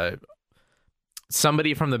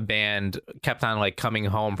somebody from the band kept on like coming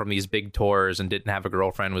home from these big tours and didn't have a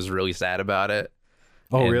girlfriend, was really sad about it.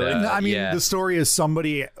 Oh, really? I mean, the story is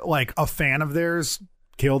somebody like a fan of theirs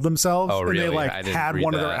killed themselves. Oh, really? And they like had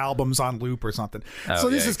one of their albums on loop or something. So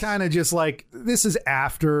this is kind of just like, this is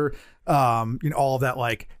after all of that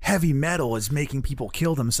like heavy metal is making people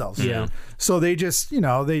kill themselves. Yeah. So they just,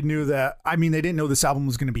 they knew that, I mean, they didn't know this album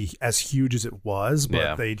was going to be as huge as it was,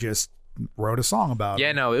 but they just wrote a song about it.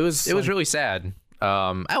 Yeah, no, it was really sad.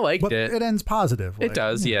 I liked but it. It ends positive. It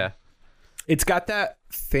does, yeah. It's got that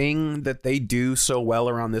thing that they do so well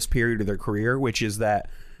around this period of their career, which is that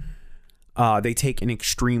they take an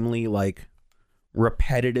extremely like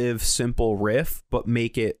repetitive, simple riff, but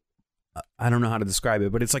make it, I don't know how to describe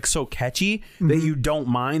it, but it's like so catchy that you don't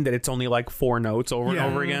mind that it's only like 4 notes over and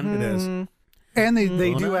over again. It is. And they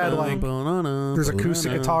do add like, there's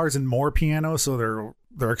acoustic guitars and more piano, so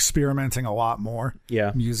they're experimenting a lot more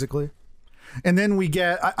musically. And then we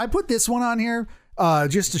get, I put this one on here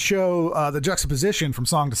just to show the juxtaposition from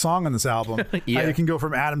song to song on this album. How you can go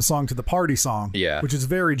from Adam's song to the party song, which is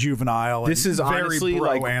very juvenile. This is very honestly bro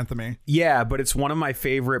like anthemy. Yeah, but it's one of my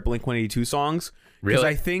favorite Blink-182 songs because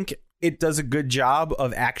I think it does a good job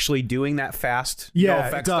of actually doing that fast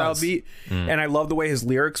NoFX style beat. And I love the way his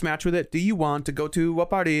lyrics match with it. Do you want to go to a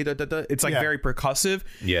party? Da, da, da. It's like very percussive.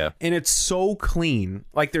 Yeah. And it's so clean.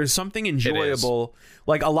 Like there's something enjoyable.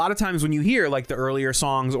 Like a lot of times when you hear like the earlier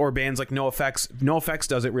songs or bands like NoFX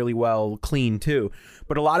does it really well clean too.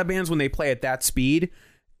 But a lot of bands when they play at that speed,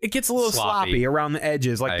 it gets a little sloppy around the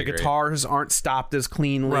edges. Like the guitars aren't stopped as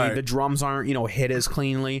cleanly. The drums aren't, hit as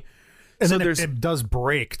cleanly. And so then it does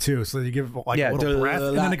break too, so you give like a little breath,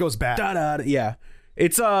 and then it goes back. Yeah,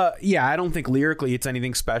 it's I don't think lyrically it's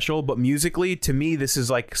anything special, but musically, to me, this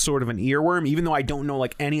is like sort of an earworm. Even though I don't know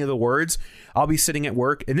like any of the words, I'll be sitting at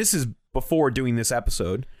work, and this is before doing this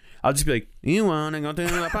episode. I'll just be like, "You wanna go to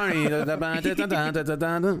the party?"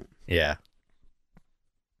 Yeah.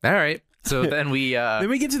 All right. So then we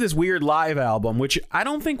get to this weird live album, which I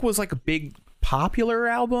don't think was like a big popular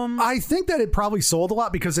album. I think that it probably sold a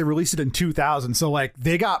lot because they released it in 2000. So like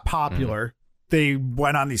they got popular. They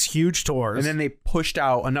went on these huge tours, and then they pushed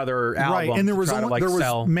out another album. Right, and there was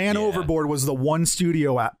Man Overboard was the one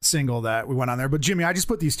studio single that we went on there. But Jimmy, I just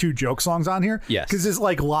put these 2 joke songs on here. Yes, because it's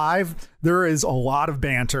like live. There is a lot of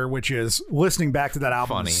banter, which is listening back to that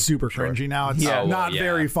album is super cringy now. It's not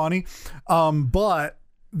very funny, but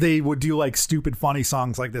they would do like stupid funny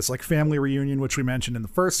songs like this, like Family Reunion, which we mentioned in the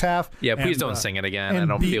first half. Yeah, please don't sing it again. I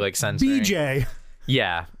don't feel like censoring. BJ.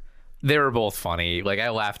 Yeah. They were both funny. Like, I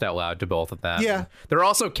laughed out loud to both of them. Yeah. They're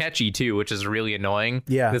also catchy, too, which is really annoying.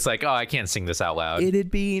 Yeah. It's like, oh, I can't sing this out loud. It'd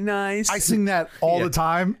be nice. I sing that all the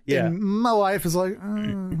time. Yeah. And my life is like,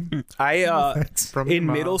 in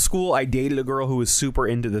middle school, I dated a girl who was super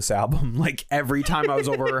into this album. Like, every time I was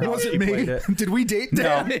over her house, was it she me? played it. Did we date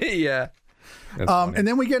Dan? Yeah. That's funny. And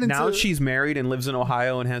then we get into Now she's married and lives in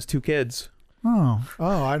Ohio and has 2 kids. Oh,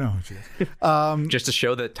 I know who she is. Just to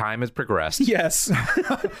show that time has progressed. Yes.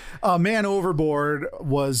 Man Overboard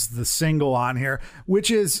was the single on here,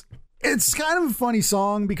 which is, it's kind of a funny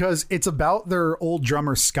song because it's about their old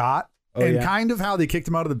drummer Scott and kind of how they kicked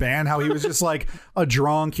him out of the band, how he was just like a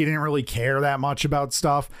drunk. He didn't really care that much about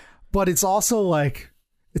stuff, but it's also like,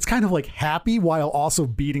 it's kind of like happy while also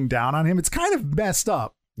beating down on him. It's kind of messed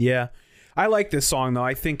up. Yeah. I like this song though.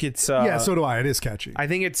 I think it's yeah, so do I. It is catchy. I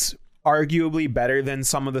think it's arguably better than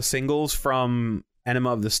some of the singles from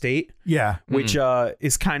Enema of the State. Yeah. Which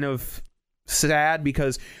is kind of sad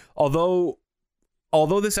because although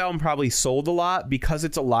this album probably sold a lot, because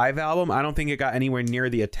it's a live album, I don't think it got anywhere near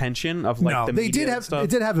the attention of like the media and stuff. It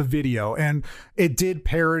did have a video, and it did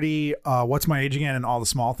parody What's My Age Again and All the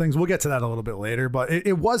Small Things. We'll get to that a little bit later, but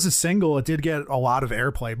it was a single. It did get a lot of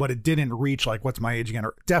airplay, but it didn't reach like What's My Age Again,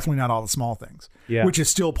 or definitely not All the Small Things, which is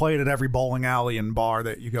still played at every bowling alley and bar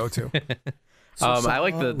that you go to. I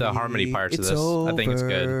like the harmony parts of this. I think it's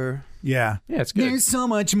good. Yeah, it's good. There's so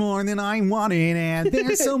much more than I wanted, and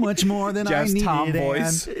there's so much more than I needed. Tom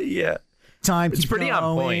voice. Yeah. Time it's pretty on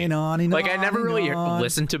point. Like, I never really on.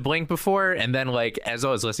 listened to Blink before, and then like as I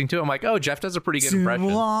was listening to it, I'm like, oh, Jeff does a pretty good impression.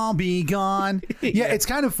 We'll all be gone. Yeah, it's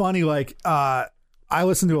kind of funny. Like, I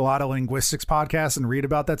listen to a lot of linguistics podcasts and read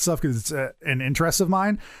about that stuff because it's an interest of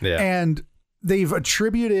mine. Yeah. And they've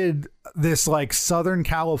attributed this like Southern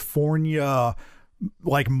California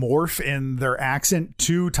like morph in their accent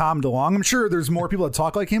to Tom DeLonge. I'm sure there's more people that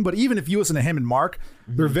talk like him, but even if you listen to him and Mark,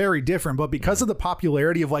 they're very different. But because of the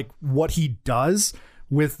popularity of like what he does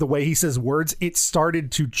with the way he says words, it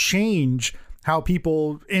started to change how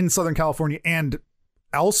people in Southern California and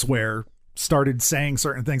elsewhere started saying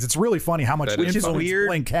certain things. It's really funny how much influence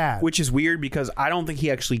Blink had. Which is weird because I don't think he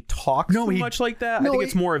actually talks much like that. I think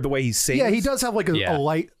it's more of the way he sings. Yeah, he does have like a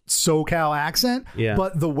light SoCal accent,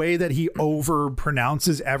 but the way that he over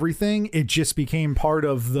pronounces everything, it just became part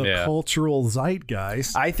of the cultural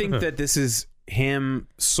zeitgeist. I think that this is him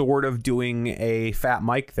sort of doing a Fat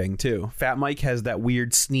Mike thing too. Fat Mike has that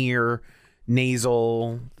weird sneer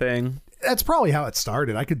nasal thing. That's probably how it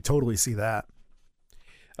started. I could totally see that.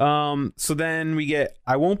 So then we get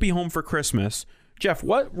I Won't Be Home for Christmas. Jeff,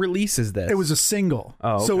 what release is this? It was a single.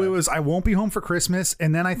 Oh, okay. So it was I Won't Be Home for Christmas,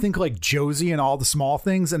 and then I think like Josie and All the Small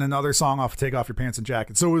Things, and another song off Take Off Your Pants and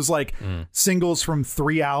Jacket. So it was like singles from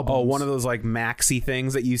 3 albums. Oh, one of those like maxi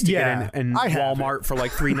things that you used to get in Walmart for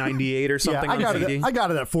like $3.98 or something. I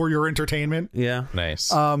got it at For Your Entertainment. Yeah.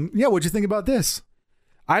 Nice. Yeah, what'd you think about this?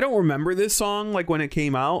 I don't remember this song like when it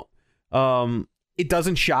came out. It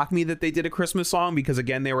doesn't shock me that they did a Christmas song because,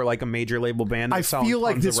 again, they were like a major label band. I feel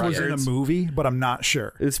like this was in a movie, but I'm not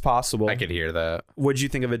sure. It's possible. I could hear that. What'd you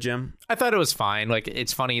think of it, Jim? I thought it was fine. Like,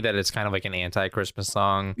 it's funny that it's kind of like an anti-Christmas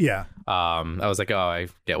song. Yeah. I was like, oh, I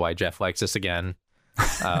get why Jeff likes this again.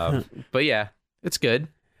 But yeah, it's good.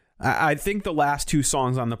 I think the last 2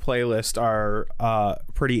 songs on the playlist are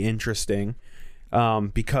pretty interesting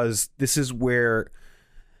because this is where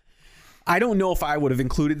I don't know if I would have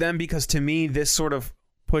included them because to me, this sort of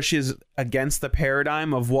pushes against the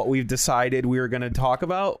paradigm of what we've decided we were going to talk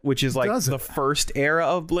about, which is like the first era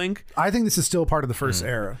of Blink. I think this is still part of the first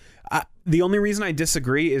era. The only reason I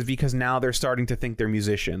disagree is because now they're starting to think they're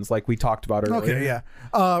musicians, like we talked about earlier. Okay,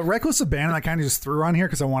 yeah. Reckless Abandon, I kind of just threw on here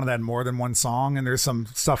because I wanted to add more than one song, and there's some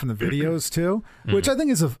stuff in the videos too, which I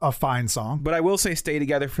think is a fine song. But I will say Stay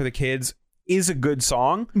Together for the Kids is a good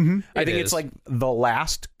song. I think it's like the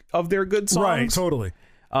last of their good songs. Right, totally.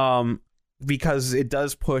 Because it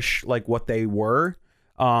does push like what they were.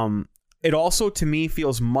 It also to me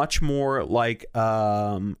feels much more like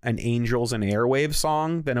an Angels and Airwaves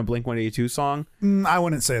song than a Blink-182 song. I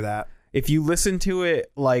wouldn't say that. If you listen to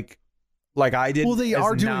it like I did, well, they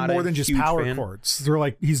are doing more than just power chords. They're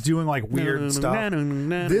like he's doing like weird stuff.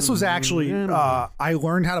 This was actually I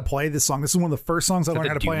learned how to play this song. This is one of the first songs I learned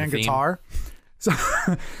how to play on guitar. So,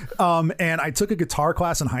 and I took a guitar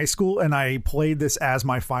class in high school, and I played this as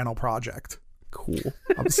my final project. Cool.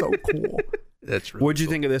 I'm so cool. That's really What'd you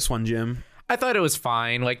think of this one, Jim? I thought it was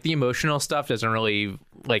fine. Like the emotional stuff doesn't really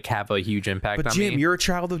like have a huge impact But on Jim, me. you're a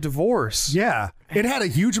child of divorce. Yeah, it had a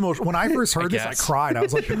huge emotion. When I first heard this, I guess. cried. I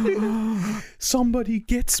was like, Somebody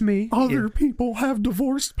gets me. other people have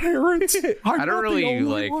divorced parents. I don't really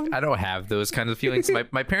like. I don't have those kinds of feelings.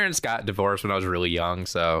 My parents got divorced when I was really young,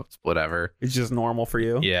 so it's whatever. It's just normal for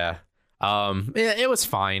you. Yeah. It was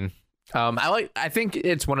fine. I think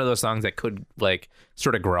it's one of those songs that could like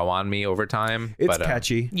sort of grow on me over time. It's but,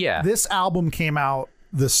 catchy. Yeah. This album came out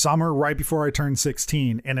the summer right before I turned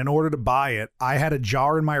 16, and in order to buy it, I had a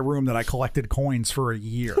jar in my room that I collected coins for a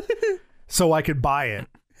year so I could buy it.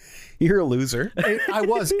 You're a loser. I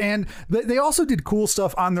was. And they also did cool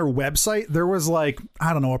stuff on their website. There was like,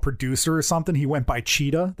 I don't know, a producer or something. He went by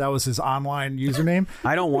Cheetah. That was his online username.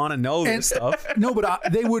 I don't want to know this stuff. No,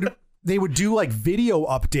 but they would do like video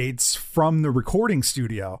updates from the recording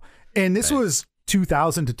studio. And this was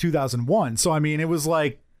 2000 to 2001. So, I mean, it was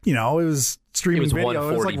like, it was streaming video.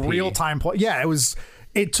 It was like 140p. real time play. Yeah,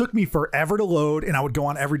 it took me forever to load, and I would go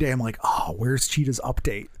on every day. I'm like, oh, where's Cheetah's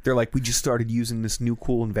update? They're like, we just started using this new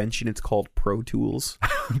cool invention. It's called Pro Tools.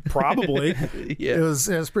 Probably. Yeah. It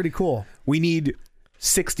was pretty cool. We need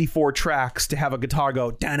 64 tracks to have a guitar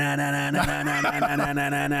go. And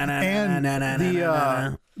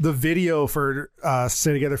the video for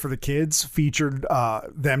Stay Together for the Kids featured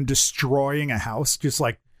them destroying a house, just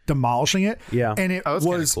like demolishing it. Yeah. And it was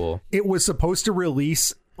was kinda cool. It was supposed to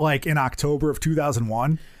release like in October of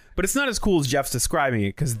 2001. But it's not as cool as Jeff's describing it,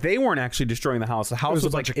 because they weren't actually destroying the house. The house was a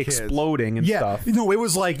was bunch like of kids. exploding and Yeah. stuff. No, it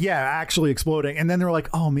was like, actually exploding. And then they're like,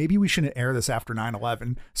 oh, maybe we shouldn't air this after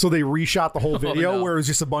 9/11. So they reshot the whole video no. where it was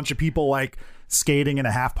just a bunch of people like skating in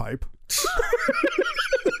a half pipe.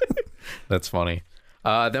 That's funny.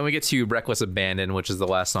 Then we get to Reckless Abandon, which is the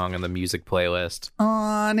last song on the music playlist.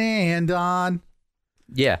 On and on.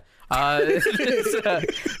 Yeah.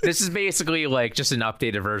 This is basically like just an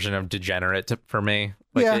updated version of Degenerate for me.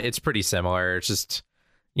 Like, Yeah. it's pretty similar. It's just,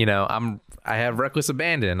 I have Reckless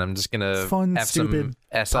Abandon. I'm just gonna Fun, F stupid some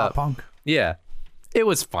S pop up. punk. Yeah, it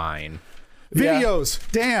was fine. Videos.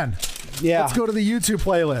 Dan. Yeah. Let's go to the YouTube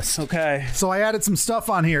playlist. Okay. So I added some stuff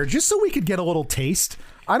on here just so we could get a little taste.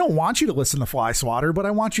 I don't want you to listen to Fly Swatter, but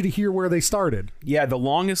I want you to hear where they started. Yeah, The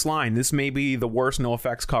Longest Line. This may be the worst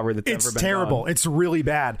NoFX cover that's It's ever been terrible. done. It's really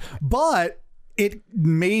bad. But it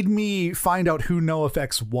made me find out who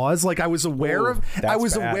NoFX was. Like I was aware Ooh, of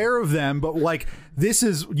that's bad. aware of them, but like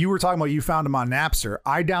you were talking about, you found them on Napster.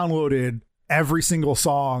 I downloaded every single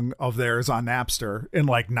song of theirs on Napster in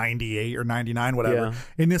like 98 or 99, whatever. Yeah.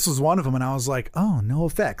 And this was one of them. And I was like, oh,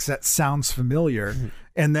 NoFX, that sounds familiar.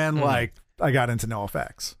 And then like I got into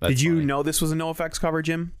NoFX. That's Did you funny. know this was a NoFX cover,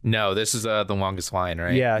 Jim? No, this is The Longest Line,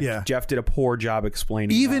 right? Yeah. Jeff did a poor job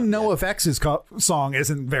explaining Even that. NoFX's song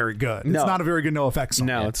isn't very good. No. It's not a very good NoFX song.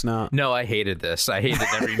 No, it's not. No, I hated this. I hated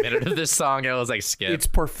every minute of this song. I was like, skip. It's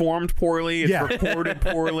performed poorly. It's Yeah. recorded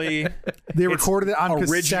poorly. They recorded it on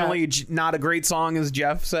Originally, cassette. not a great song, as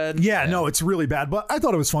Jeff said. Yeah, no, it's really bad. But I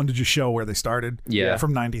thought it was fun to just show where they started. Yeah.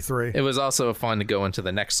 From 93. It was also fun to go into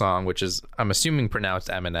the next song, which is, I'm assuming, pronounced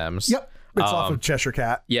Eminem's. Yep. It's off of Cheshire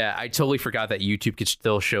Cat. Yeah, I totally forgot that YouTube could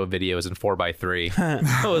still show videos in 4:3.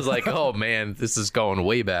 I was like, oh man, this is going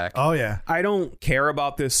way back. Oh, yeah. I don't care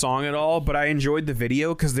about this song at all, but I enjoyed the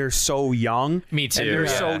video because they're so young. Me too. And they're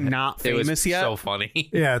yeah. so not It was famous yet. so funny.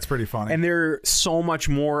 Yeah, it's pretty funny. And they're so much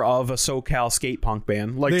more of a SoCal skate punk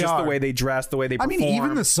band. Like They just are. the way they dress, the way they I perform. mean,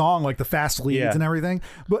 even the song, like the fast leads Yeah. and everything,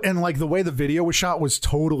 and like the way the video was shot was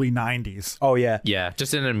totally 90s. Oh, yeah. Yeah,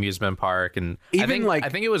 just in an amusement park, and I Even,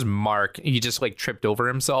 think it was Mark. He just like tripped over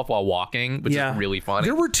himself while walking, which Yeah. is really funny.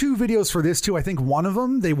 There were 2 videos for this too. I think one of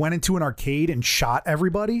them, they went into an arcade and shot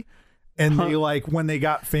everybody. And they like, when they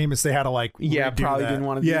got famous, they had to like, Yeah, redo probably that. didn't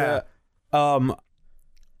want to do that.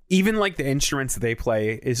 Even like the instruments that they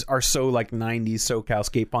play are so like 90s SoCal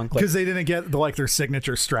skate punk. Like, Because they didn't get like their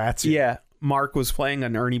signature strats. yeah, Mark was playing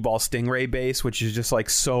an Ernie Ball Stingray bass, which is just like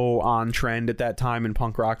so on trend at that time in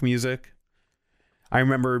punk rock music. I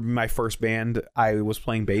remember my first band I was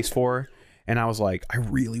playing bass for, and I was like, I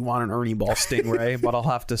really want an Ernie Ball Stingray, but I'll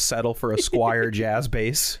have to settle for a Squire jazz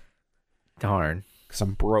bass Darn. because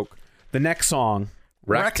I'm broke. The next song,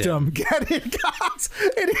 Rectum. Get it, guys?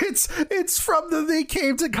 And it's from the They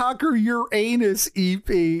Came to Conquer Uranus EP.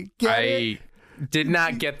 Get it? I did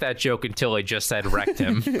not get that joke until I just said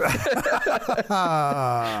rectum,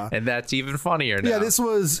 and that's even funnier now. Yeah, this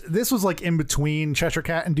was like in between Cheshire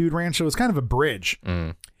Cat and Dude Ranch. So it was kind of a bridge.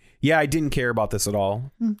 yeah, I didn't care about this at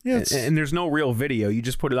all. Yeah, it's- And there's no real video. You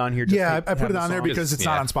just put it on here. Just yeah, to I put have it the on there song. because it's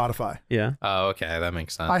Yeah. not on Spotify. Yeah. Oh, okay, that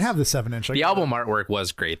makes sense. I have the 7-inch. The album artwork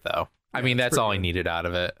was great, though. I mean, that's pretty all I good. needed out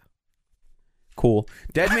of it. Cool.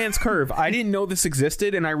 Dead Man's Curve. I didn't know this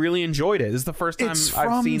existed, and I really enjoyed it. This is the first time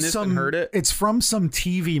I've seen this and heard it. It's from some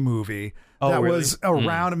TV movie that was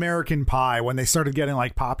around American Pie when they started getting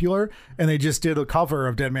like popular, and they just did a cover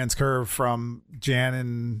of Dead Man's Curve from Jan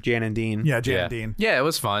and Dean. Yeah, Jan and Dean. Yeah, it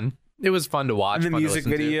was fun. It was fun to watch. And the music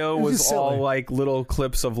video was all like little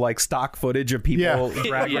clips of like stock footage of people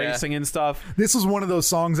drag racing and stuff. This was one of those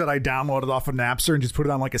songs that I downloaded off of Napster and just put it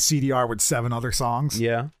on like a CDR with 7 other songs.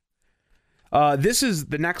 Yeah.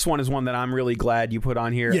 The next one is one that I'm really glad you put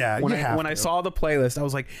on here. Yeah, when I saw the playlist, I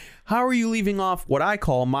was like, how are you leaving off what I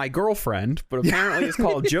call my girlfriend, but apparently it's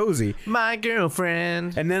called Josie. My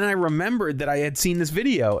girlfriend. And then I remembered that I had seen this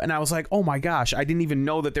video, and I was like, oh my gosh, I didn't even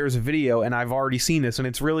know that there was a video, and I've already seen this, and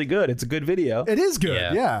it's really good. It's a good video. It is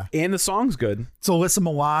good, yeah. And the song's good. It's Alyssa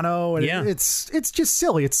Milano, and it's just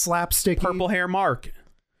silly. It's slapsticky. Purple hair Mark.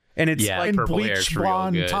 And it's like and bleach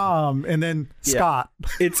blonde Tom, and then Scott.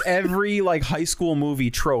 It's every like high school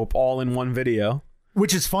movie trope all in one video.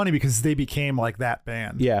 Which is funny because they became like that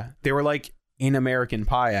band. Yeah. They were like in American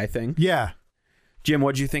Pie, I think. Yeah. Jim,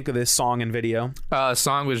 what'd you think of this song and video?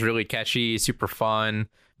 Song was really catchy, super fun.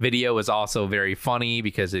 Video was also very funny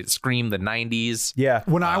because it screamed the 90s. Yeah.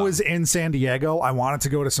 When I was in San Diego, I wanted to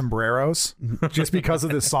go to Sombreros just because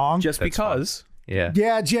of this song. Just because. Fun. Yeah.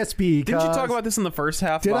 Yeah, just because. Didn't you talk about this in the first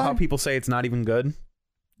half about how people say it's not even good?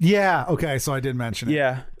 Yeah. Okay. So I did mention it.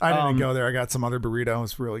 Yeah. I didn't go there. I got some other burrito. It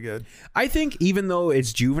was really good. I think even though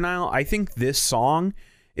it's juvenile, I think this song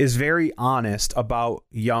is very honest about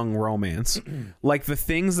young romance. Like the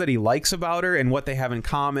things that he likes about her and what they have in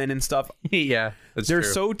common and stuff. Yeah. They're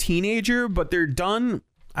so teenager, but they're done.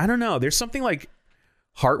 I don't know. There's something like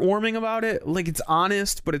heartwarming about it. Like it's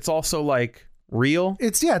honest, but it's also like real.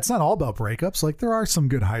 It's not all about breakups. Like there are some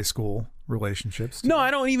good high school relationships too. No, I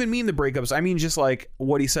don't even mean the breakups. I mean just like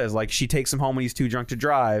what he says. Like she takes him home when he's too drunk to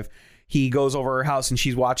drive. He goes over her house and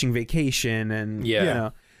she's watching Vacation, and you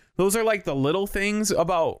know, those are like the little things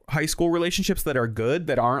about high school relationships that are good,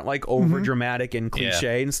 that aren't like over dramatic and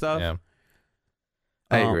cliche and stuff. Yeah.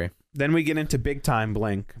 I agree. Then we get into big time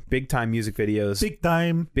Blink, big time music videos, big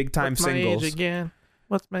time What's singles. My age again?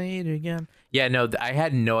 What's my age again? Yeah, no, I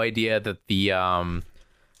had no idea that the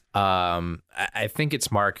I think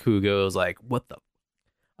it's Mark who goes like, "What the?"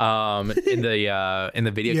 in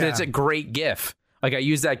the video. Yeah. It's a great GIF. Like I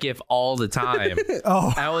use that GIF all the time. And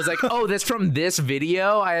I was like, "Oh, that's from this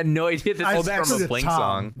video." I had no idea that that's from a Blink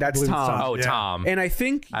song. That's Tom. Oh, yeah. Tom. And I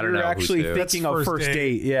think you're actually thinking of First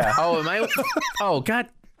Date. Yeah. Oh, am I? Oh, God.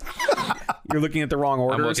 You're looking at the wrong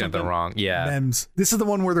order. I'm looking at the wrong. Yeah. Mems. This is the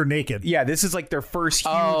one where they're naked. Yeah, this is like their first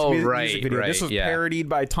huge music video. This was parodied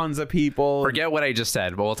by tons of people. Forget what I just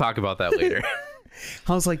said, but we'll talk about that later.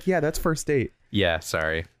 I was like, yeah, that's First Date. Yeah,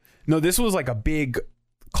 sorry. No, this was like a big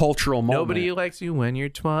cultural moment. Nobody likes you when you're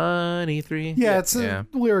 23. Yeah, it's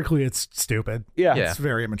lyrically it's stupid. Yeah. It's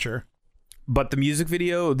very immature. But the music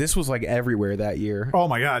video, this was like everywhere that year. Oh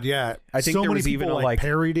my God, yeah. I think so there many was people even like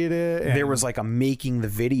parodied it. And, there was like a making the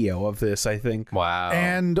video of this, I think. Wow.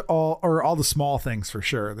 And all the small things for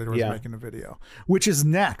sure. That was making a video, which is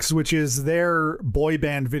next, which is their boy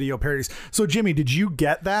band video parodies. So Jimmy, did you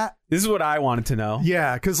get that? This is what I wanted to know.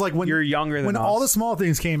 Yeah, because like when you're younger than when us. all the small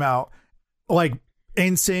things came out, like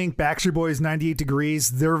NSYNC, Backstreet Boys, 98 Degrees,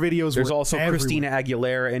 their videos. There's were also everywhere. Christina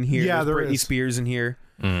Aguilera in here. Yeah, there's there Britney is. Spears in here.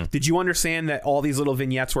 Did you understand that all these little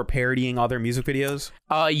vignettes were parodying other music videos?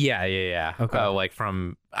 Yeah. Okay. Like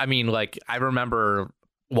from, I mean, like I remember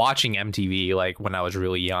watching MTV like when I was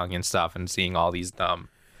really young and stuff, and seeing all these dumb.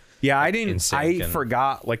 Yeah, I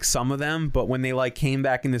forgot like some of them, but when they like came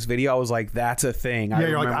back in this video, I was like, that's a thing.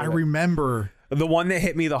 Yeah, I remember. The one that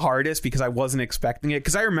hit me the hardest because I wasn't expecting it,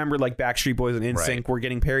 because I remember like Backstreet Boys and NSYNC were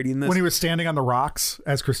getting parodied in this. When he was standing on the rocks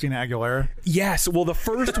as Christina Aguilera. Yes, well the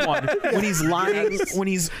first one when he's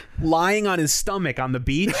lying on his stomach on the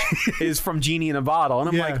beach is from Genie in a Bottle, and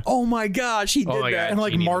I'm like, oh my gosh, he did that. God, and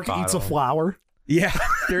like Genie Mark eats a flower. Yeah,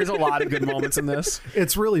 there's a lot of good moments in this.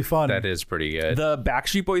 It's really fun. That is pretty good. The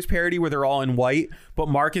Backstreet Boys parody where they're all in white, but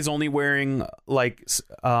Mark is only wearing like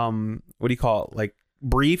what do you call it, like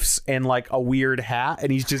briefs and like a weird hat,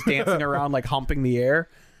 and he's just dancing around like humping the air.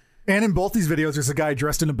 And in both these videos there's a guy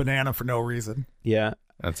dressed in a banana for no reason. Yeah,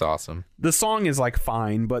 that's awesome. The song is like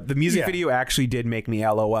fine, but the music video actually did make me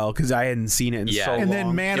LOL because I hadn't seen it in so long. And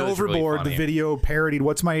then Man Overboard, really the video parodied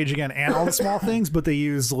What's My Age Again and all the small things, but they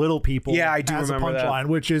used Little People I do as a remember punchline, that.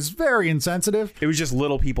 which is very insensitive. It was just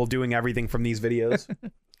little people doing everything from these videos.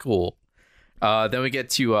 Cool. Then we get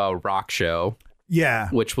to Rock Show. Yeah.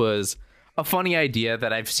 Which was a funny idea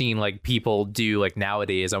that I've seen like people do like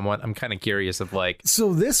nowadays. I'm kind of curious of like.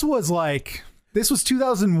 So this was like This was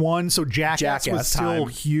 2001, so Jackass was still time.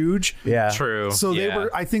 huge. Yeah. True. So they were.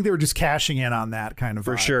 I think they were just cashing in on that kind of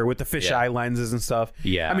For vibe. sure, with the fisheye lenses and stuff.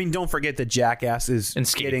 Yeah. I mean, don't forget that Jackass is And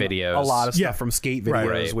skate getting videos. a lot of stuff Yeah. from skate Right.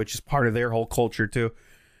 videos, Right. which is part of their whole culture too.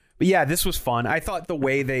 But yeah, this was fun. I thought the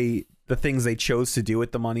way the things they chose to do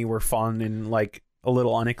with the money were fun and like a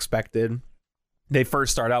little unexpected. They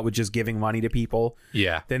first start out with just giving money to people.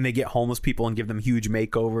 Yeah. Then they get homeless people and give them huge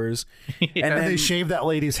makeovers. And And then they shaved that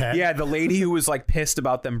lady's head. yeah, the lady who was like pissed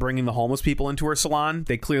about them bringing the homeless people into her salon,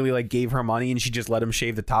 they clearly like gave her money and she just let them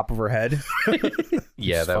shave the top of her head.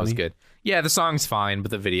 Yeah, that was funny. good. Yeah, the song's fine,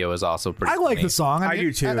 but the video is also pretty I like funny. the song. I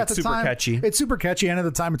do too. At It's the super time, catchy. It's super catchy, and at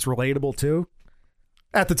the time, it's relatable too.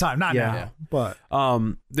 At the time, not Yeah. now, but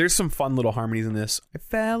There's some fun little harmonies in this. I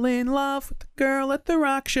fell in love with the girl at the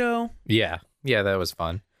rock show. Yeah, that was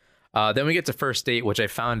fun. Then we get to First Date, which I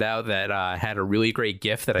found out that had a really great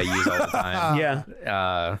GIF that I use all the time.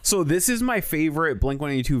 Yeah. So this is my favorite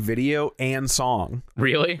Blink-182 video and song.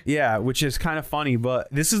 Really? Yeah, which is kind of funny, but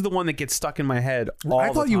this is the one that gets stuck in my head all I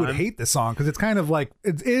thought the you time. would hate this song because it's kind of like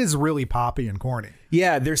it is really poppy and corny.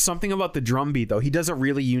 Yeah, there's something about the drum beat though. He does a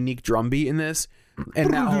really unique drum beat in this,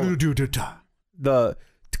 and that whole, the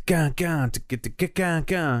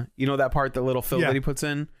you know that part, the little fill Yeah. that he puts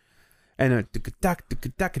in, and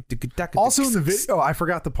Also in the video, I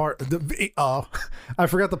forgot the part. I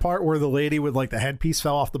forgot the part where the lady with like the headpiece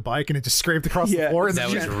fell off the bike and it just scraped across the Yeah, floor. And that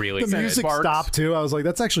was really the good. music Sparks. stopped too. I was like,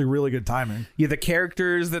 that's actually really good timing. yeah, the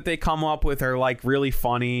characters that they come up with are like really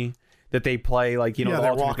funny. That they play like the they're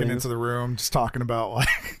alternate walking things. into the room just talking about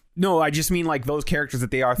like. No, I just mean like those characters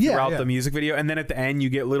that they are Yeah, throughout yeah. the music video, and then at the end you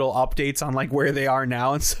get little updates on like where they are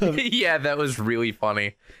now and stuff. Yeah, that was really funny.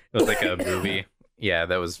 It was like a movie. Yeah,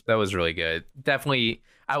 that was really good. Definitely,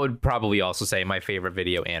 I would probably also say my favorite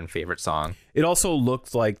video and favorite song. It also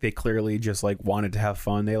looked like they clearly just like wanted to have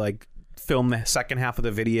fun. They like filmed the second half of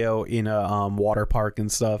the video in a water park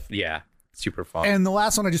and stuff. Yeah, super fun. And the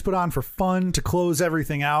last one I just put on for fun to close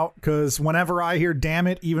everything out because whenever I hear "Damn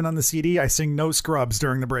It," even on the CD, I sing "No Scrubs"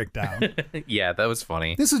 during the breakdown. Yeah, that was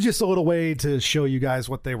funny. This is just a little way to show you guys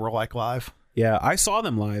what they were like live. Yeah, I saw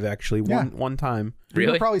them live actually Yeah. one time.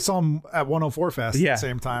 Really? You probably saw them at 104 Fest at the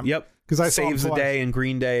same time. Yep. Because I saw Saves them the twice. Day and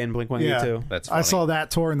Green Day and Blink-182. Yeah, That's funny. I saw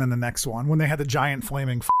that tour and then the next one when they had the giant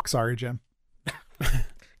flaming. Sorry, Jim.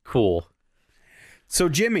 Cool. So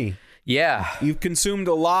Jimmy, Yeah. you've consumed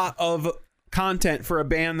a lot of content for a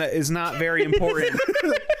band that is not very important.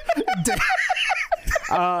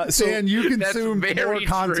 And you consumed very more true.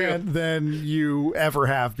 content than you ever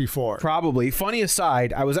have before. Probably. Funny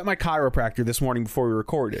aside, I was at my chiropractor this morning before we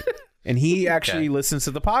recorded, and he actually listens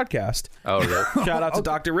to the podcast. Oh, really? Shout out to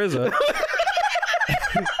Dr. Rizza.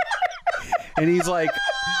 And he's like,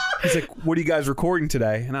 what are you guys recording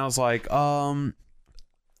today? And I was like,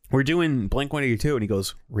 we're doing Blink-182. And he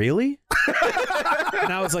goes, really?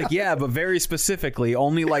 And I was like, yeah, but very specifically,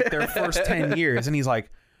 only like their first 10 years. And he's like,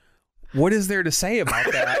 what is there to say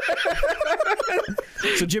about that?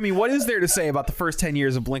 So, Jimmy, what is there to say about the first 10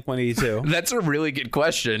 years of Blink-182? That's a really good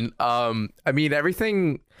question. I mean,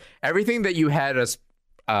 everything that you had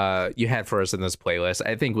for us in this playlist,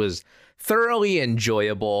 I think was thoroughly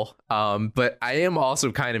enjoyable. But I am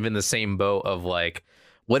also kind of in the same boat of like,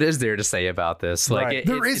 what is there to say about this? Like, Right.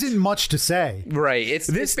 There isn't much to say. right. It's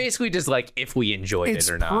basically just like if we enjoyed It's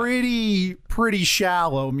it or not. pretty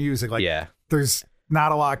shallow music. Like, Yeah. there's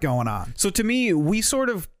not a lot going on. So to me, we sort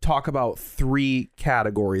of talk about three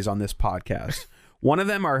categories on this podcast. One of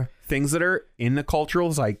them are things that are in the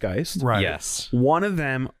cultural zeitgeist. Right. Yes. One of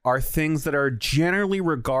them are things that are generally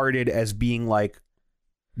regarded as being like,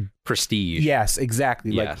 Prestige. yes,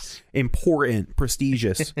 exactly, Yes. like important,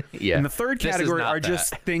 prestigious. Yeah. And the third This is category not are that.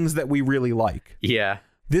 just things that we really like. Yeah.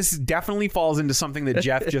 This definitely falls into something that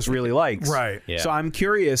Jeff just really likes. Right. Yeah. So I'm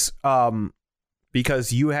curious,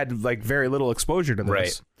 because you had like very little exposure to this.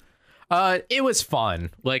 Right. It was fun.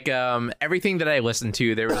 Like, everything that I listened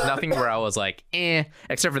to, there was nothing where I was like,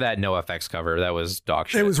 except for that NoFX cover. That was dog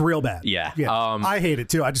shit. It was real bad. Yeah. I hate it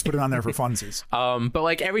too. I just put it on there for funsies. But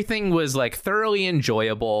like everything was like thoroughly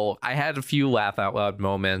enjoyable. I had a few laugh out loud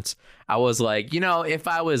moments. I was like, if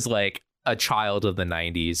I was like a child of the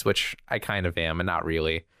 90s, which I kind of am and not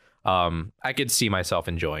really, I could see myself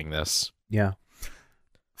enjoying this. Yeah.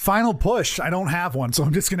 Final push. I don't have one, so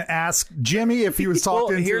I'm just going to ask Jimmy if he was talked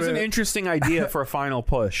Well, into here's it. an interesting idea for a final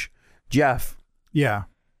push. Jeff, Yeah.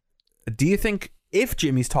 do you think if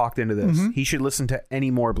Jimmy's talked into this, he should listen to any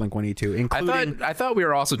more Blink-182, including... I thought we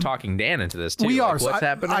were also talking Dan into this too. We Like, are. So What's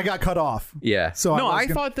happening? I got cut off. Yeah. So No, I was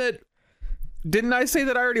gonna- thought that... Didn't I say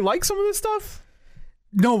that I already like some of this stuff?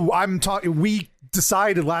 No, I'm talking. We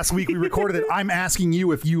decided last week we recorded it. I'm asking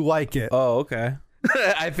you if you like it. Oh, okay.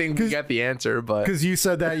 I think we got the answer, but because you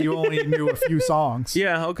said that you only knew a few songs.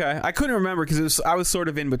 Yeah, okay. I couldn't remember because I was sort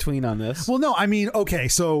of in between on this. Well, no, I mean, okay,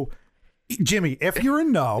 so Jimmy, if you're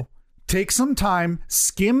in no, take some time,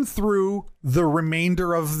 skim through the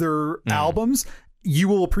remainder of their albums. You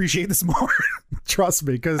will appreciate this more. Trust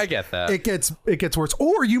me, because I get that. It gets worse.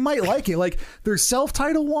 Or you might like it. Like their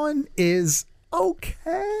self-titled one is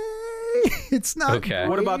okay. It's not okay.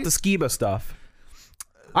 What about the Skiba stuff?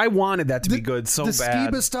 I wanted that to be good so the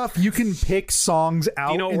bad. The Skiba stuff, you can pick songs out.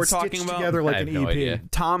 Do you know what and we're stitch talking about? together like I have an no EP. idea.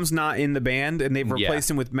 Tom's not in the band, and they've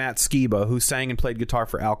replaced him with Matt Skiba, who sang and played guitar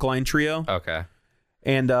for Alkaline Trio. Okay.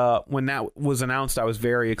 And when that was announced, I was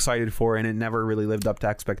very excited for it, and it never really lived up to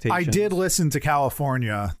expectations. I did listen to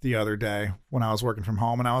California the other day when I was working from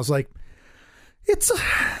home, and I was like, it's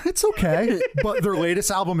okay. But their latest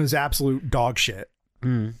album is absolute dog shit.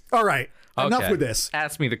 All right. Enough Okay. with this.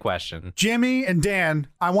 Ask me the question. Jimmy and Dan,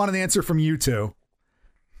 I want an answer from you two.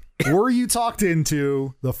 Were you talked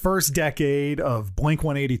into the first decade of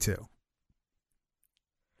Blink-182?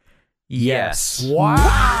 Yes.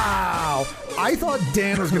 Wow. I thought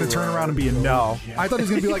Dan was going to turn around and be a no. I thought he was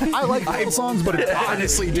going to be like, I like old songs, but it's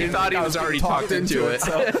honestly You didn't thought think he I was already talked talked into it.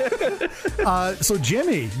 So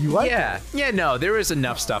Jimmy, you like it? Yeah, no, there was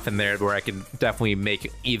enough stuff in there where I could definitely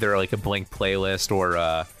make either like a Blink playlist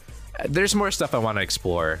or there's more stuff I want to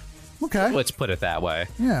explore. Okay. Let's put it that way.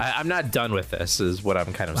 Yeah. I'm not done with this, is what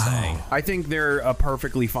I'm kind of saying. I think they're a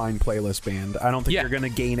perfectly fine playlist band. I don't think you're going to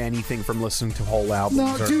gain anything from listening to whole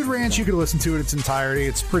albums. No, Dude Ranch, you could listen to it in its entirety.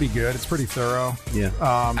 It's pretty good. It's pretty thorough. Yeah.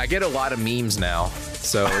 I get a lot of memes now,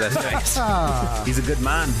 so that's nice. He's a good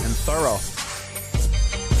man and thorough.